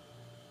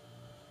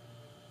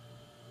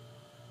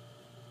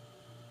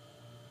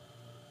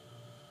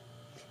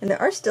 And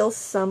there are still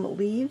some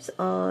leaves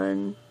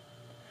on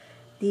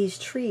these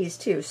trees,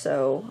 too,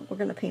 so we're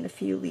going to paint a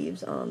few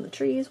leaves on the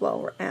trees while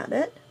we're at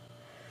it.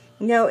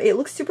 Now, it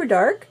looks super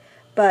dark,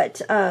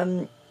 but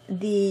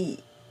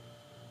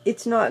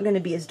it's not going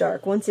to be as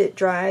dark. Once it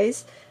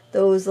dries,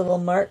 those little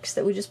marks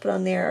that we just put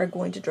on there are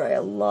going to dry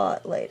a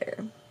lot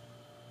later.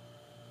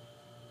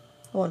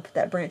 I want to put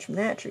that branch from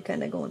that tree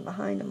kind of going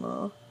behind them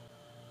all.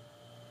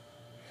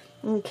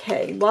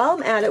 Okay, while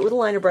I'm at it with a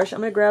liner brush, I'm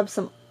going to grab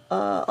some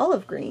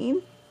olive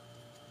green.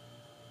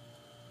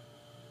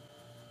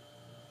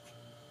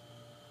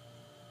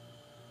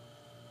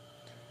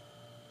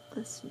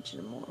 Let's smidge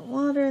of more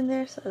water in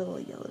there, so a little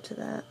yellow to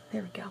that.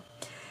 There we go.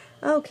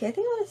 Okay, I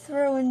think I'm going to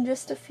throw in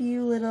just a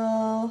few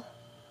little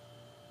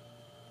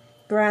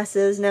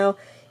grasses. Now,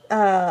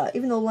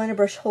 even though liner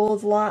brush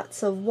holds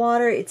lots of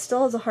water, it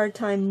still has a hard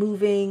time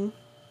moving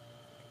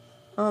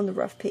on the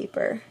rough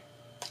paper.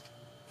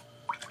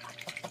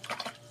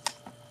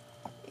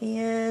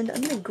 And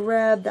I'm going to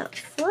grab that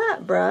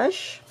flat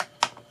brush,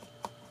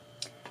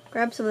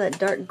 grab some of that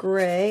dark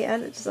gray,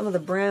 add it to some of the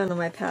brown on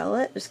my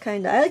palette. Just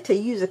kind of, I like to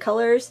use the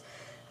colors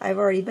I've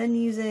already been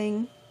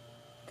using.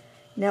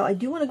 Now I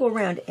do want to go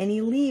around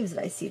any leaves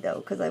that I see though,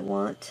 because I don't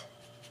want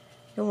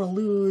to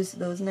lose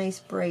those nice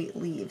bright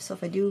leaves. So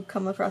if I do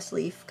come across a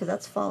leaf, because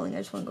that's falling, I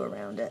just want to go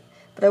around it.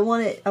 But I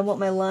want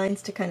my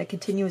lines to kind of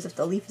continue as if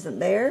the leaf isn't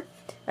there,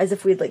 as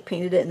if we had like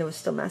painted it and there was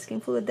still masking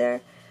fluid there.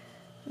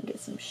 And get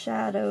some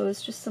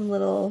shadows, just some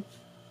little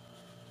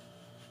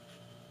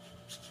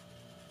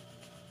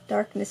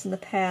darkness in the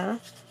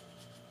path.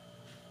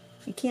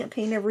 You can't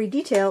paint every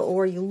detail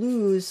or you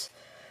lose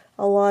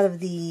a lot of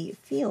the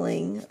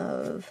feeling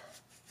of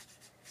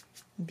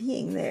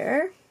being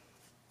there.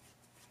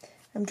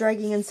 I'm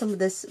dragging in some of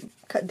this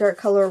dark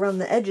color around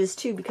the edges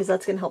too, because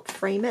that's going to help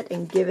frame it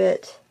and give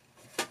it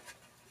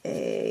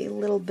a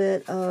little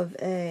bit of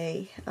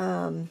a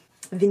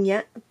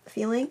vignette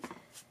feeling.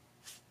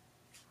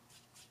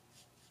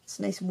 It's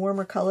a nice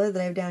warmer color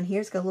that I have down here.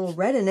 It's got a little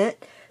red in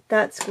it.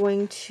 That's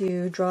going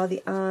to draw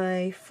the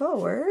eye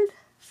forward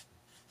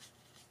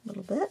a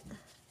little bit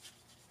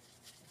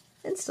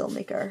and still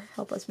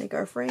help us make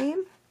our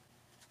frame.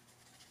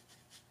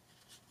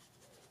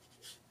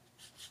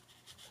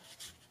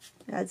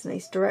 Adds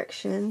nice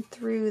direction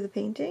through the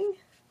painting.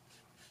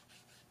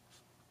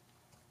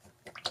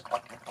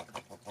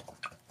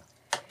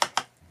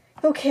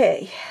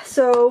 Okay,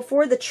 so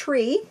for the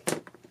tree,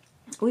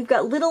 we've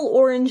got little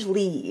orange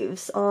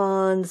leaves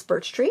on this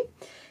birch tree.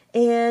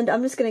 And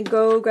I'm just going to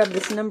go grab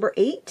this number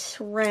 8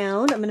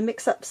 round. I'm going to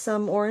mix up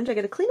some orange. I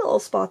got to clean a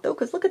little spot though,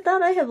 because look at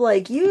that. I have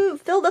you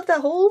filled up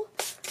that whole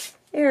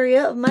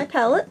area of my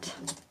palette.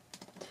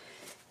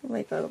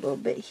 Wipe out a little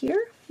bit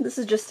here. This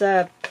is just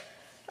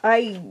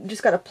I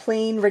just got a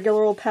plain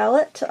regular old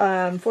palette,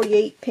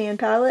 48 pan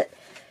palette.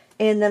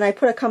 And then I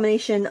put a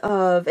combination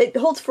of, it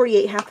holds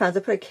 48 half pans. I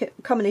put a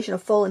combination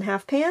of full and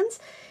half pans.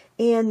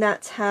 And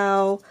that's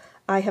how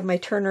I have my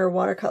Turner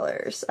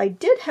watercolors. I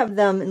did have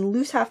them in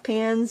loose half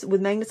pans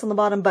with magnets on the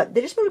bottom, but they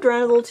just moved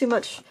around a little too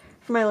much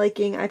for my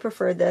liking. I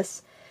prefer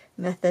this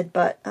method,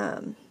 but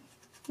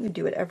you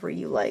do whatever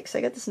you like. So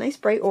I got this nice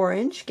bright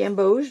orange,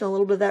 gamboge, and a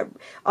little bit of that.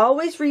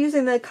 Always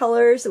reusing the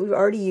colors that we've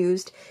already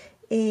used.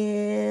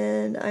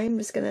 And I'm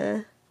just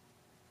gonna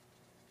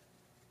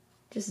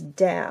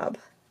dab.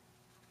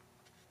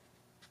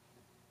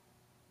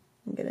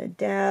 I'm gonna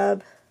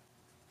dab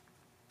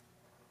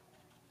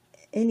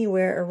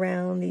anywhere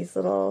around these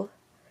little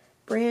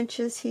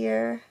branches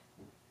here.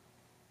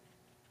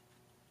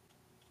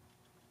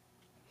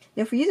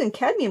 Now if we're using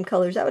cadmium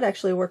colors, that would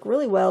actually work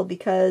really well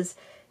because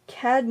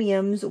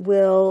cadmiums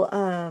will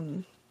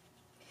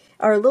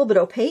are a little bit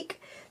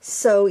opaque,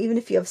 so even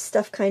if you have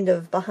stuff kind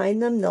of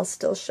behind them, they'll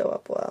still show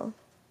up well.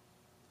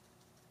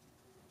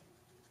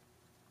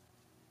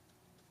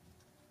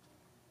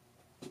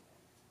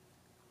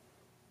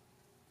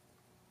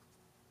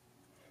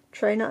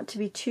 Try not to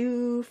be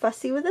too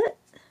fussy with it.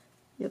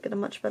 You'll get a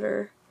much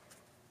better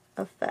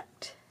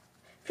effect.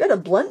 If you had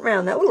a blunt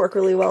round, that would work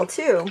really well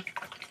too,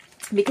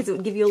 because it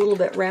would give you a little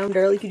bit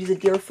rounder. You could use a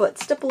Deerfoot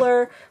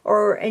stippler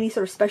or any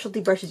sort of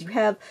specialty brushes you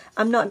have.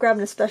 I'm not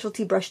grabbing a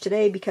specialty brush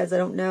today because I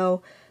don't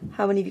know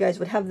how many of you guys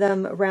would have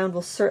them. A round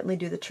will certainly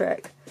do the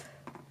trick.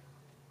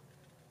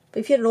 But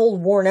if you had an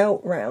old worn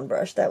out round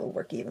brush, that would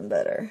work even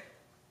better.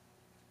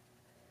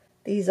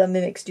 These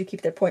mimics do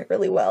keep their point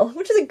really well,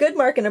 which is a good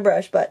mark in a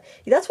brush, but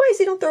that's why I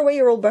say don't throw away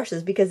your old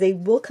brushes, because they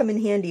will come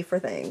in handy for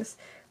things,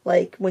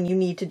 like when you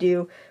need to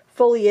do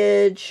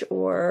foliage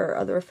or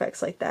other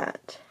effects like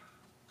that.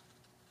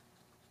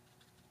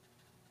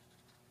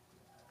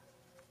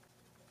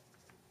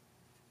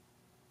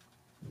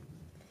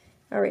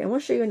 Alright, I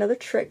want to show you another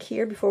trick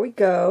here before we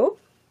go,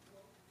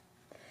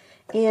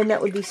 and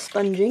that would be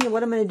sponging. And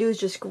what I'm going to do is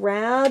just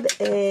grab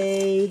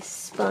a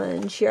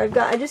sponge here.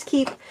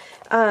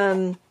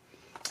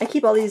 I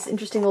keep all these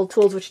interesting little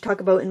tools which I talk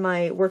about in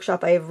my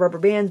workshop. I have rubber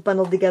bands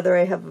bundled together.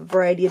 I have a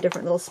variety of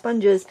different little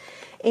sponges.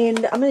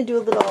 And I'm going to do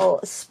a little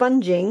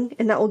sponging,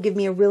 and that will give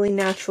me a really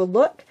natural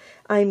look.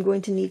 I'm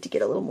going to need to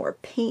get a little more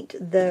paint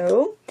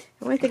though.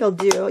 And what I think I'll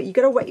do, you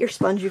got to wet your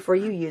sponge before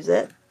you use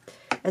it.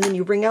 And then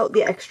you bring out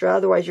the extra,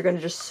 otherwise you're going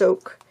to just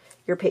soak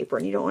your paper,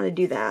 and you don't want to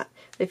do that.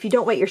 If you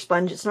don't wet your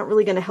sponge, it's not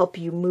really going to help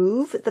you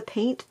move the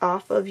paint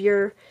off of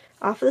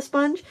the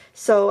sponge.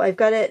 So I've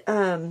got it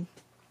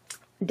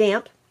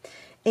damp.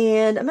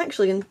 And I'm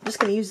actually just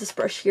going to use this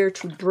brush here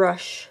to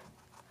brush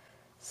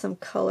some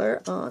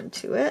color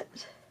onto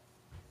it.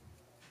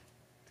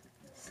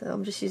 So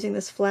I'm just using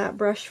this flat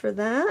brush for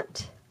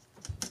that.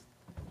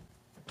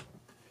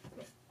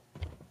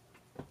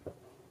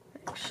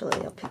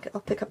 Actually,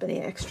 I'll pick up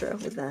any extra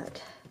with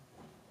that.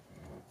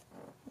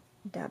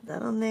 Dab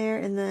that on there,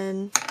 and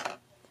then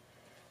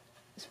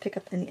just pick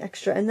up any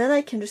extra, and then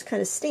I can just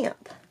kind of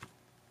stamp.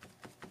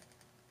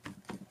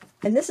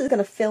 And this is going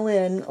to fill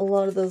in a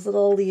lot of those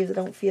little leaves I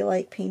don't feel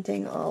like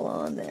painting all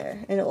on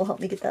there. And it will help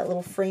me get that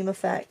little frame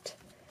effect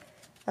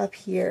up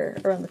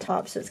here or on the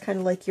top. So it's kind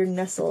of like you're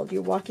nestled.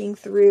 You're walking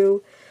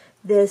through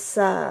this,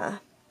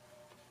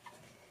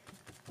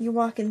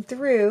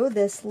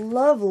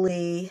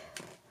 lovely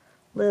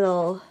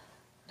little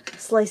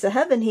slice of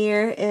heaven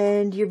here,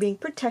 and you're being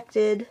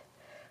protected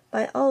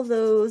by all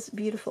those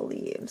beautiful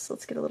leaves.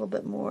 Let's get a little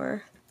bit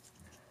more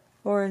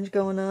orange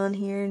going on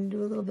here and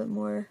do a little bit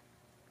more.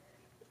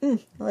 I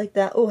like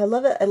that. Oh, I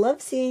love it. I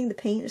love seeing the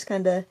paint just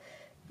kind of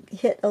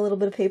hit a little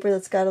bit of paper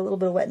that's got a little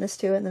bit of wetness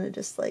to it, and then it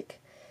just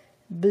like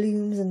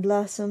blooms and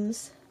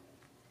blossoms.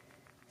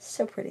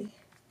 So pretty.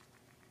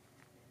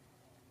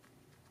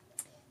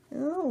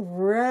 All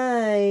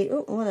right.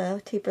 Oh, I want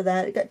to taper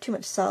that. It got too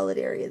much solid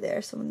area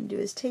there, so what I'm going to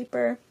do is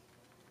taper.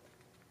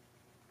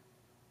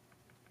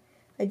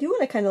 I do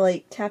want to kind of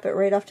like tap it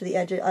right off to the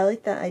edge. I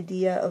like that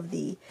idea of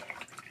the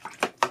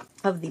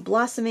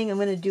blossoming. I'm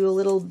going to do a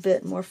little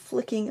bit more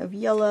flicking of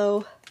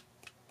yellow.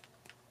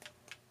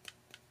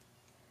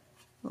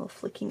 A little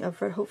flicking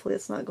of red. Hopefully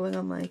it's not going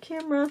on my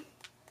camera.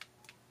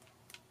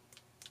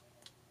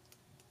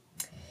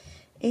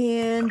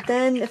 And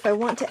then if I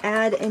want to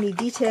add any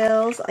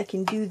details, I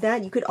can do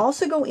that. You could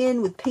also go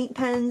in with paint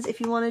pens if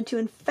you wanted to.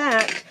 In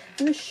fact,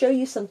 I'm going to show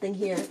you something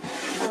here.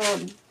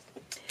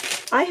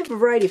 I have a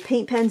variety of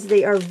paint pens.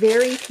 They are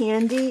very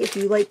handy if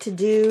you like to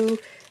do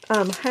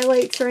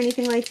highlights or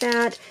anything like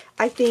that.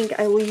 I think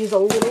I will use a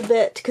little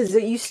bit because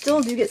you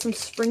still do get some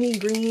springy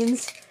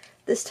greens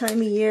this time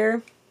of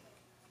year.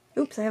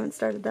 Oops, I haven't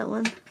started that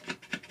one.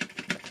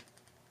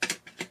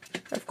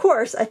 Of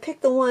course, I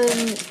picked the one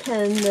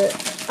pen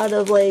that out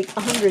of like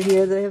 100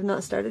 here that I have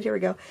not started. Here we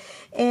go.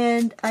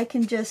 And I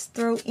can just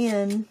throw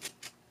in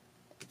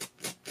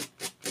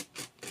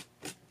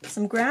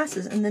some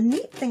grasses. And the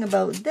neat thing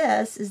about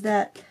this is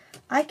that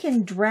I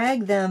can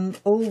drag them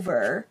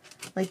over,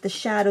 like the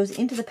shadows,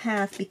 into the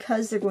path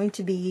because they're going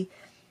to be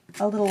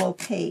a little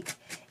opaque.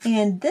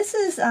 And this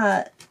is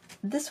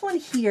this one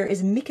here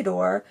is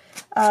Micador,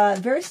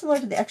 very similar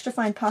to the extra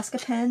fine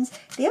Posca pens.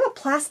 They have a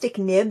plastic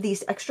nib,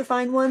 these extra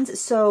fine ones,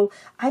 so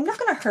I'm not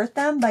going to hurt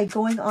them by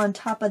going on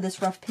top of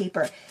this rough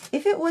paper.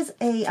 If it was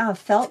a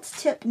felt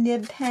tip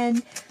nib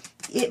pen,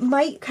 it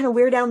might kind of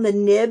wear down the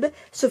nib.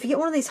 So if you get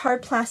one of these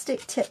hard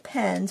plastic tip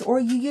pens, or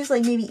you use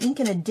like maybe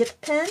ink in a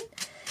dip pen,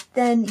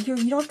 then you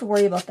don't have to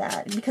worry about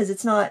that because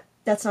that's not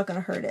going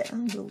to hurt it.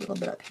 I'm going to do a little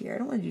bit up here. I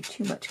don't want to do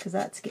too much because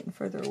that's getting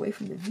further away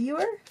from the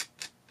viewer.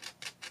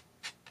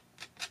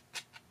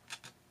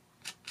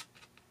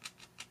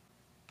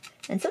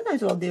 And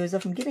sometimes what I'll do is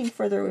if I'm getting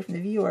further away from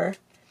the viewer,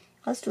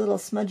 I'll just do a little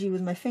smudgy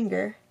with my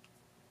finger.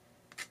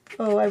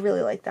 Oh, I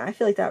really like that. I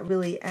feel like that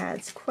really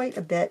adds quite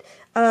a bit.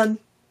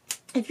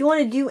 If you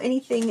want to do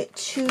anything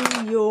to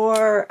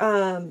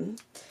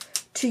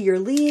your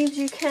leaves,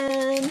 you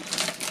can.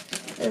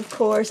 And of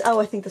course, oh,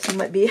 I think this one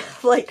might be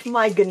like,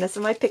 my goodness,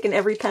 am I picking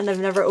every pen I've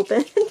never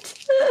opened?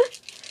 I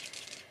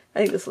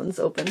think this one's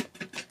open.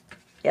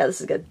 Yeah,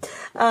 this is good.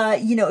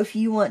 You know, if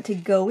you want to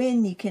go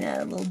in, you can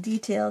add a little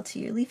detail to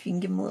your leaf. You can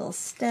give them a little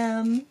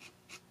stem,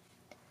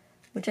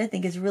 which I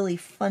think is really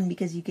fun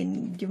because you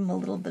can give them a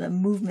little bit of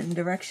movement and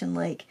direction,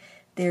 like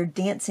they're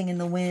dancing in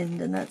the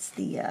wind, and that's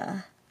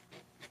the,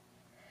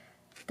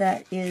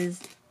 that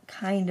is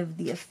kind of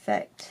the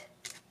effect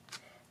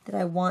that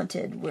I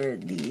wanted, where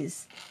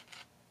these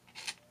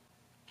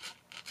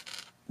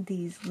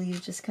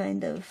leaves just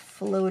kind of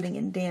floating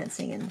and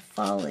dancing and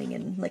falling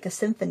and like a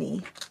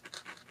symphony.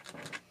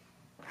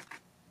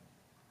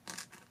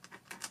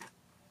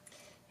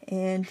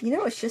 And, you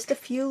know, it's just a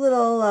few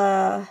little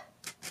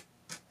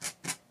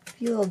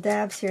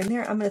dabs here and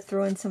there. I'm going to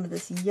throw in some of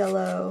this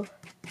yellow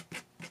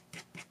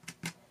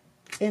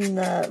in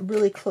the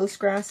really close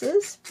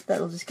grasses.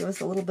 That'll just give us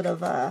a little bit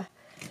of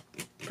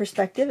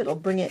perspective. It'll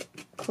bring it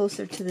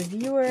closer to the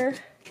viewer.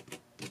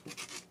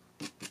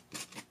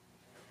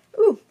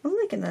 Ooh, I'm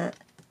liking that.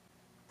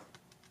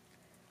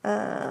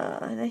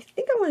 And I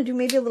think I want to do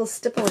maybe a little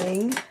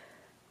stippling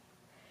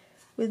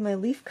with my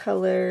leaf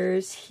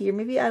colors here.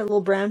 Maybe add a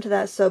little brown to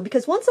that. So,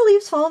 because once the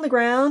leaves fall on the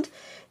ground,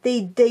 they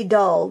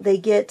dull. They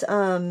get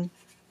a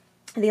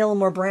little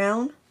more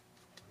brown.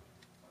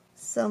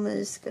 So I'm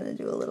just going to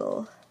do a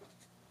little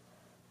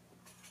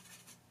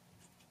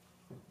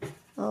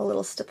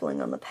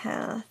stippling on the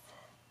path.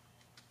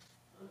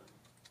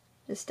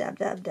 Just dab,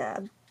 dab,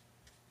 dab.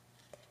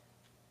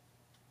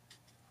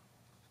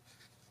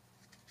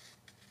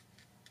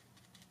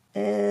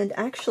 And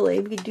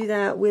actually, we could do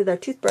that with our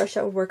toothbrush.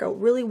 That would work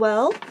out really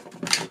well.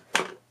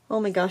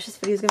 Oh my gosh, this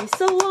video is going to be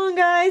so long,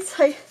 guys.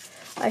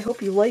 I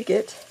hope you like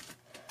it.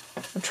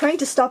 I'm trying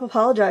to stop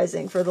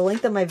apologizing for the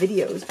length of my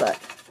videos, but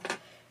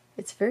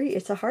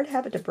it's a hard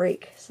habit to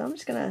break. So I'm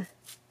just going to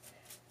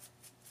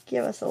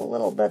give us a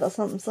little bit of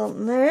something,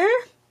 something there.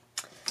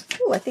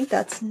 Oh, I think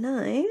that's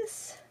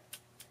nice.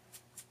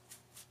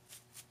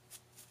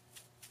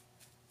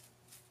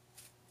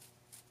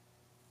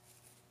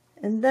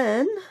 And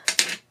then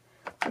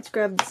let's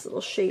grab this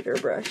little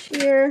shader brush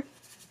here.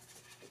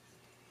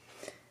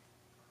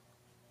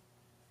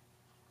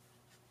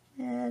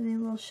 Add any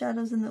little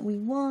shadows in that we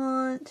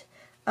want.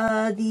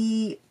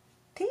 The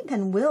paint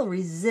pen will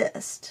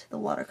resist the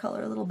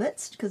watercolor a little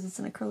bit because it's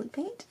an acrylic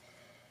paint.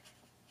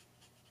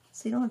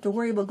 So you don't have to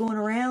worry about going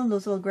around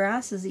those little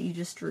grasses that you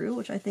just drew,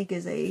 which I think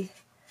is a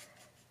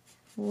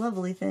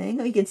lovely thing.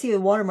 Oh, you can see the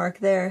watermark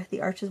there,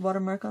 the Arches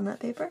watermark on that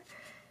paper.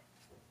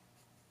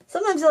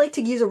 Sometimes I like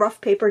to use a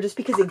rough paper just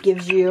because it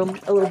gives you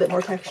a little bit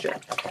more texture.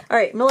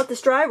 Alright, I'm going to let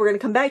this dry. We're going to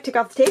come back, take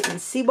off the tape, and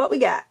see what we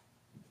got.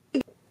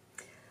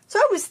 So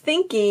I was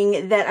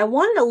thinking that I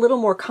wanted a little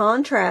more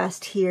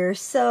contrast here,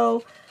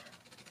 so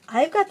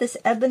I've got this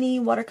ebony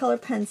watercolor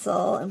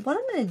pencil, and what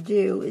I'm going to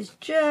do is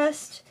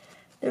just,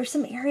 there were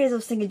some areas I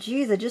was thinking,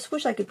 geez, I just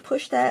wish I could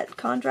push that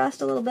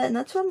contrast a little bit, and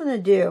that's what I'm going to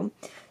do.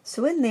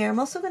 So in there, I'm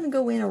also going to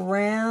go in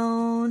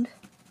around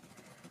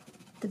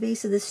the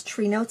base of this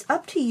tree. Now it's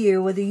up to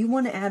you whether you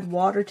want to add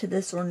water to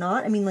this or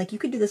not. I mean, like, you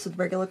could do this with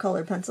regular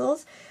colored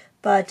pencils,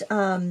 but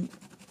I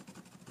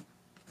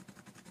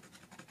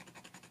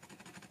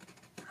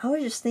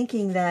was just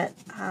thinking that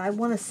I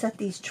want to set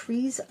these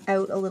trees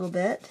out a little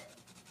bit,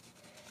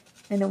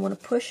 and I want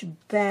to push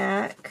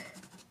back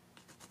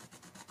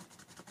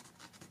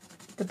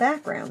the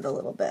background a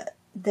little bit.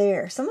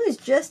 There. Some of these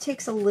just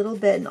takes a little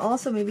bit, and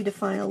also maybe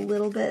define a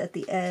little bit at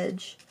the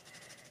edge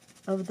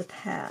of the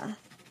path.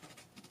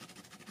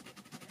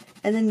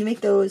 And then you make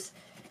those,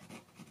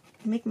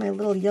 make my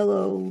little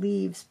yellow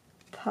leaves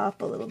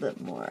pop a little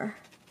bit more.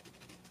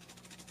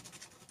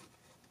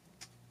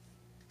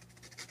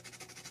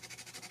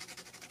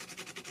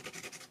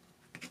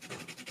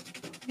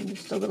 And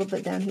just a little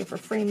bit down here for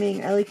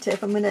framing. I like to,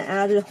 if I'm going to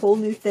add a whole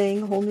new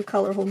thing, a whole new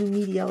color, a whole new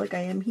media like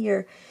I am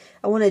here,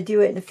 I want to do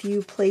it in a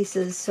few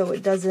places so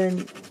it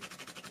doesn't,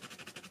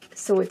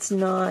 so it's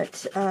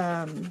not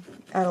out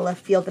of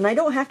left field. And I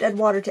don't have to add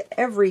water to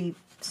every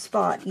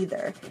spot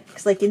either,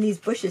 because like in these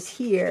bushes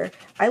here,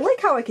 I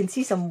like how I can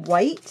see some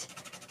white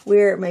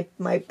where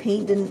my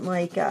paint didn't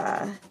like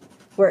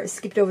where it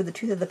skipped over the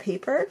tooth of the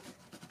paper.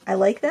 I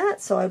like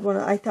that, so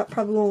I thought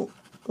probably won't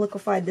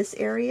liquefy this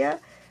area,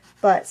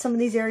 but some of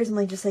these areas I'm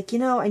like just like, you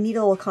know, I need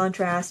a little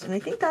contrast, and I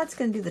think that's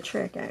going to do the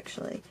trick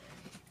actually.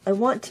 I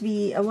want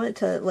it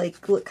to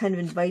like look kind of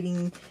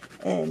inviting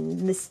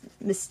and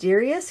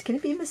mysterious. Can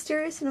it be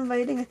mysterious and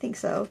inviting? I think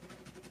so.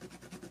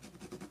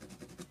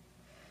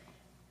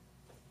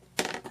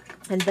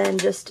 And then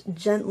just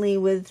gently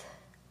with,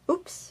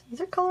 oops, is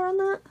there color on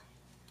that?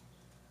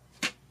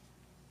 A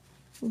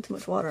little too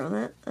much water on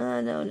that.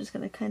 No, I'm just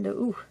going to kind of,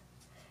 ooh.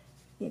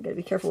 You gotta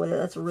be careful with it,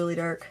 that's really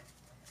dark.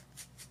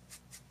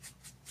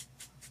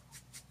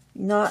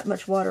 Not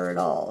much water at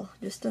all,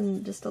 just a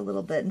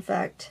little bit, in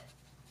fact.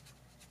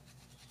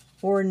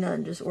 Or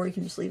none, or you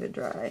can just leave it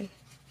dry.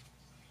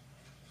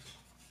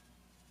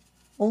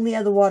 Only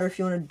add the water if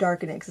you want to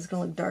darken it, because it's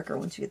going to look darker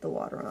once you get the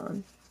water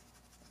on.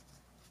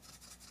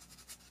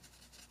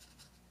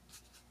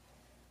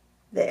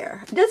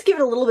 There. It does give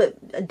it a little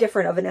bit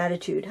different of an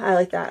attitude. I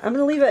like that. I'm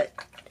going to leave it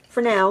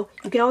for now.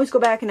 You can always go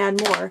back and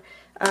add more,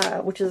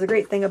 which is a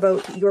great thing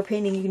about your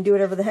painting. You can do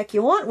whatever the heck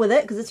you want with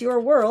it because it's your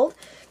world.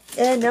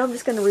 And now I'm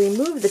just going to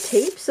remove the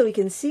tape so we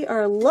can see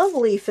our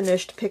lovely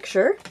finished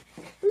picture.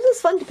 This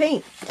is fun to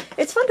paint.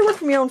 It's fun to work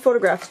from your own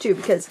photographs too,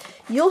 because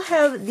you'll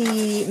have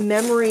the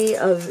memory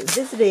of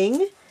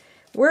visiting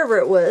wherever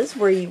it was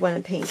where you went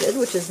and painted,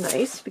 which is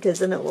nice because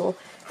then it will,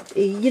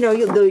 you know,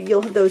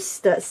 you'll have those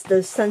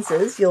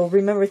senses. You'll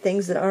remember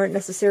things that aren't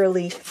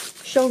necessarily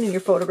shown in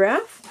your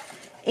photograph,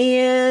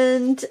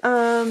 and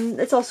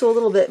it's also a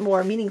little bit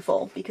more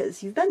meaningful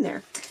because you've been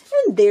there.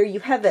 And there you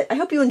have it. I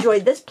hope you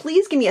enjoyed this.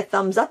 Please give me a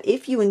thumbs up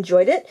if you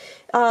enjoyed it.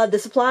 The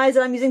supplies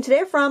that I'm using today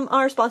are from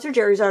our sponsor,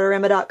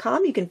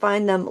 jerrysartorama.com. You can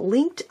find them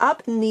linked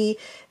up in the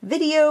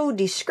video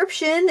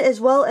description,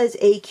 as well as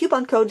a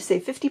coupon code to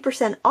save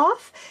 50%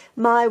 off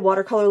my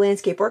watercolor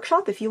landscape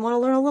workshop if you want to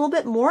learn a little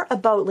bit more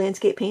about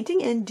landscape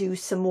painting and do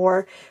some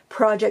more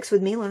projects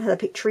with me, learn how to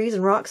pick trees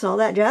and rocks and all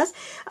that jazz.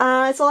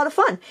 It's a lot of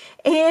fun.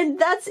 And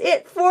that's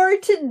it for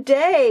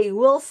today.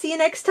 We'll see you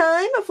next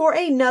time for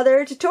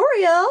another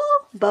tutorial.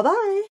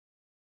 Bye-bye.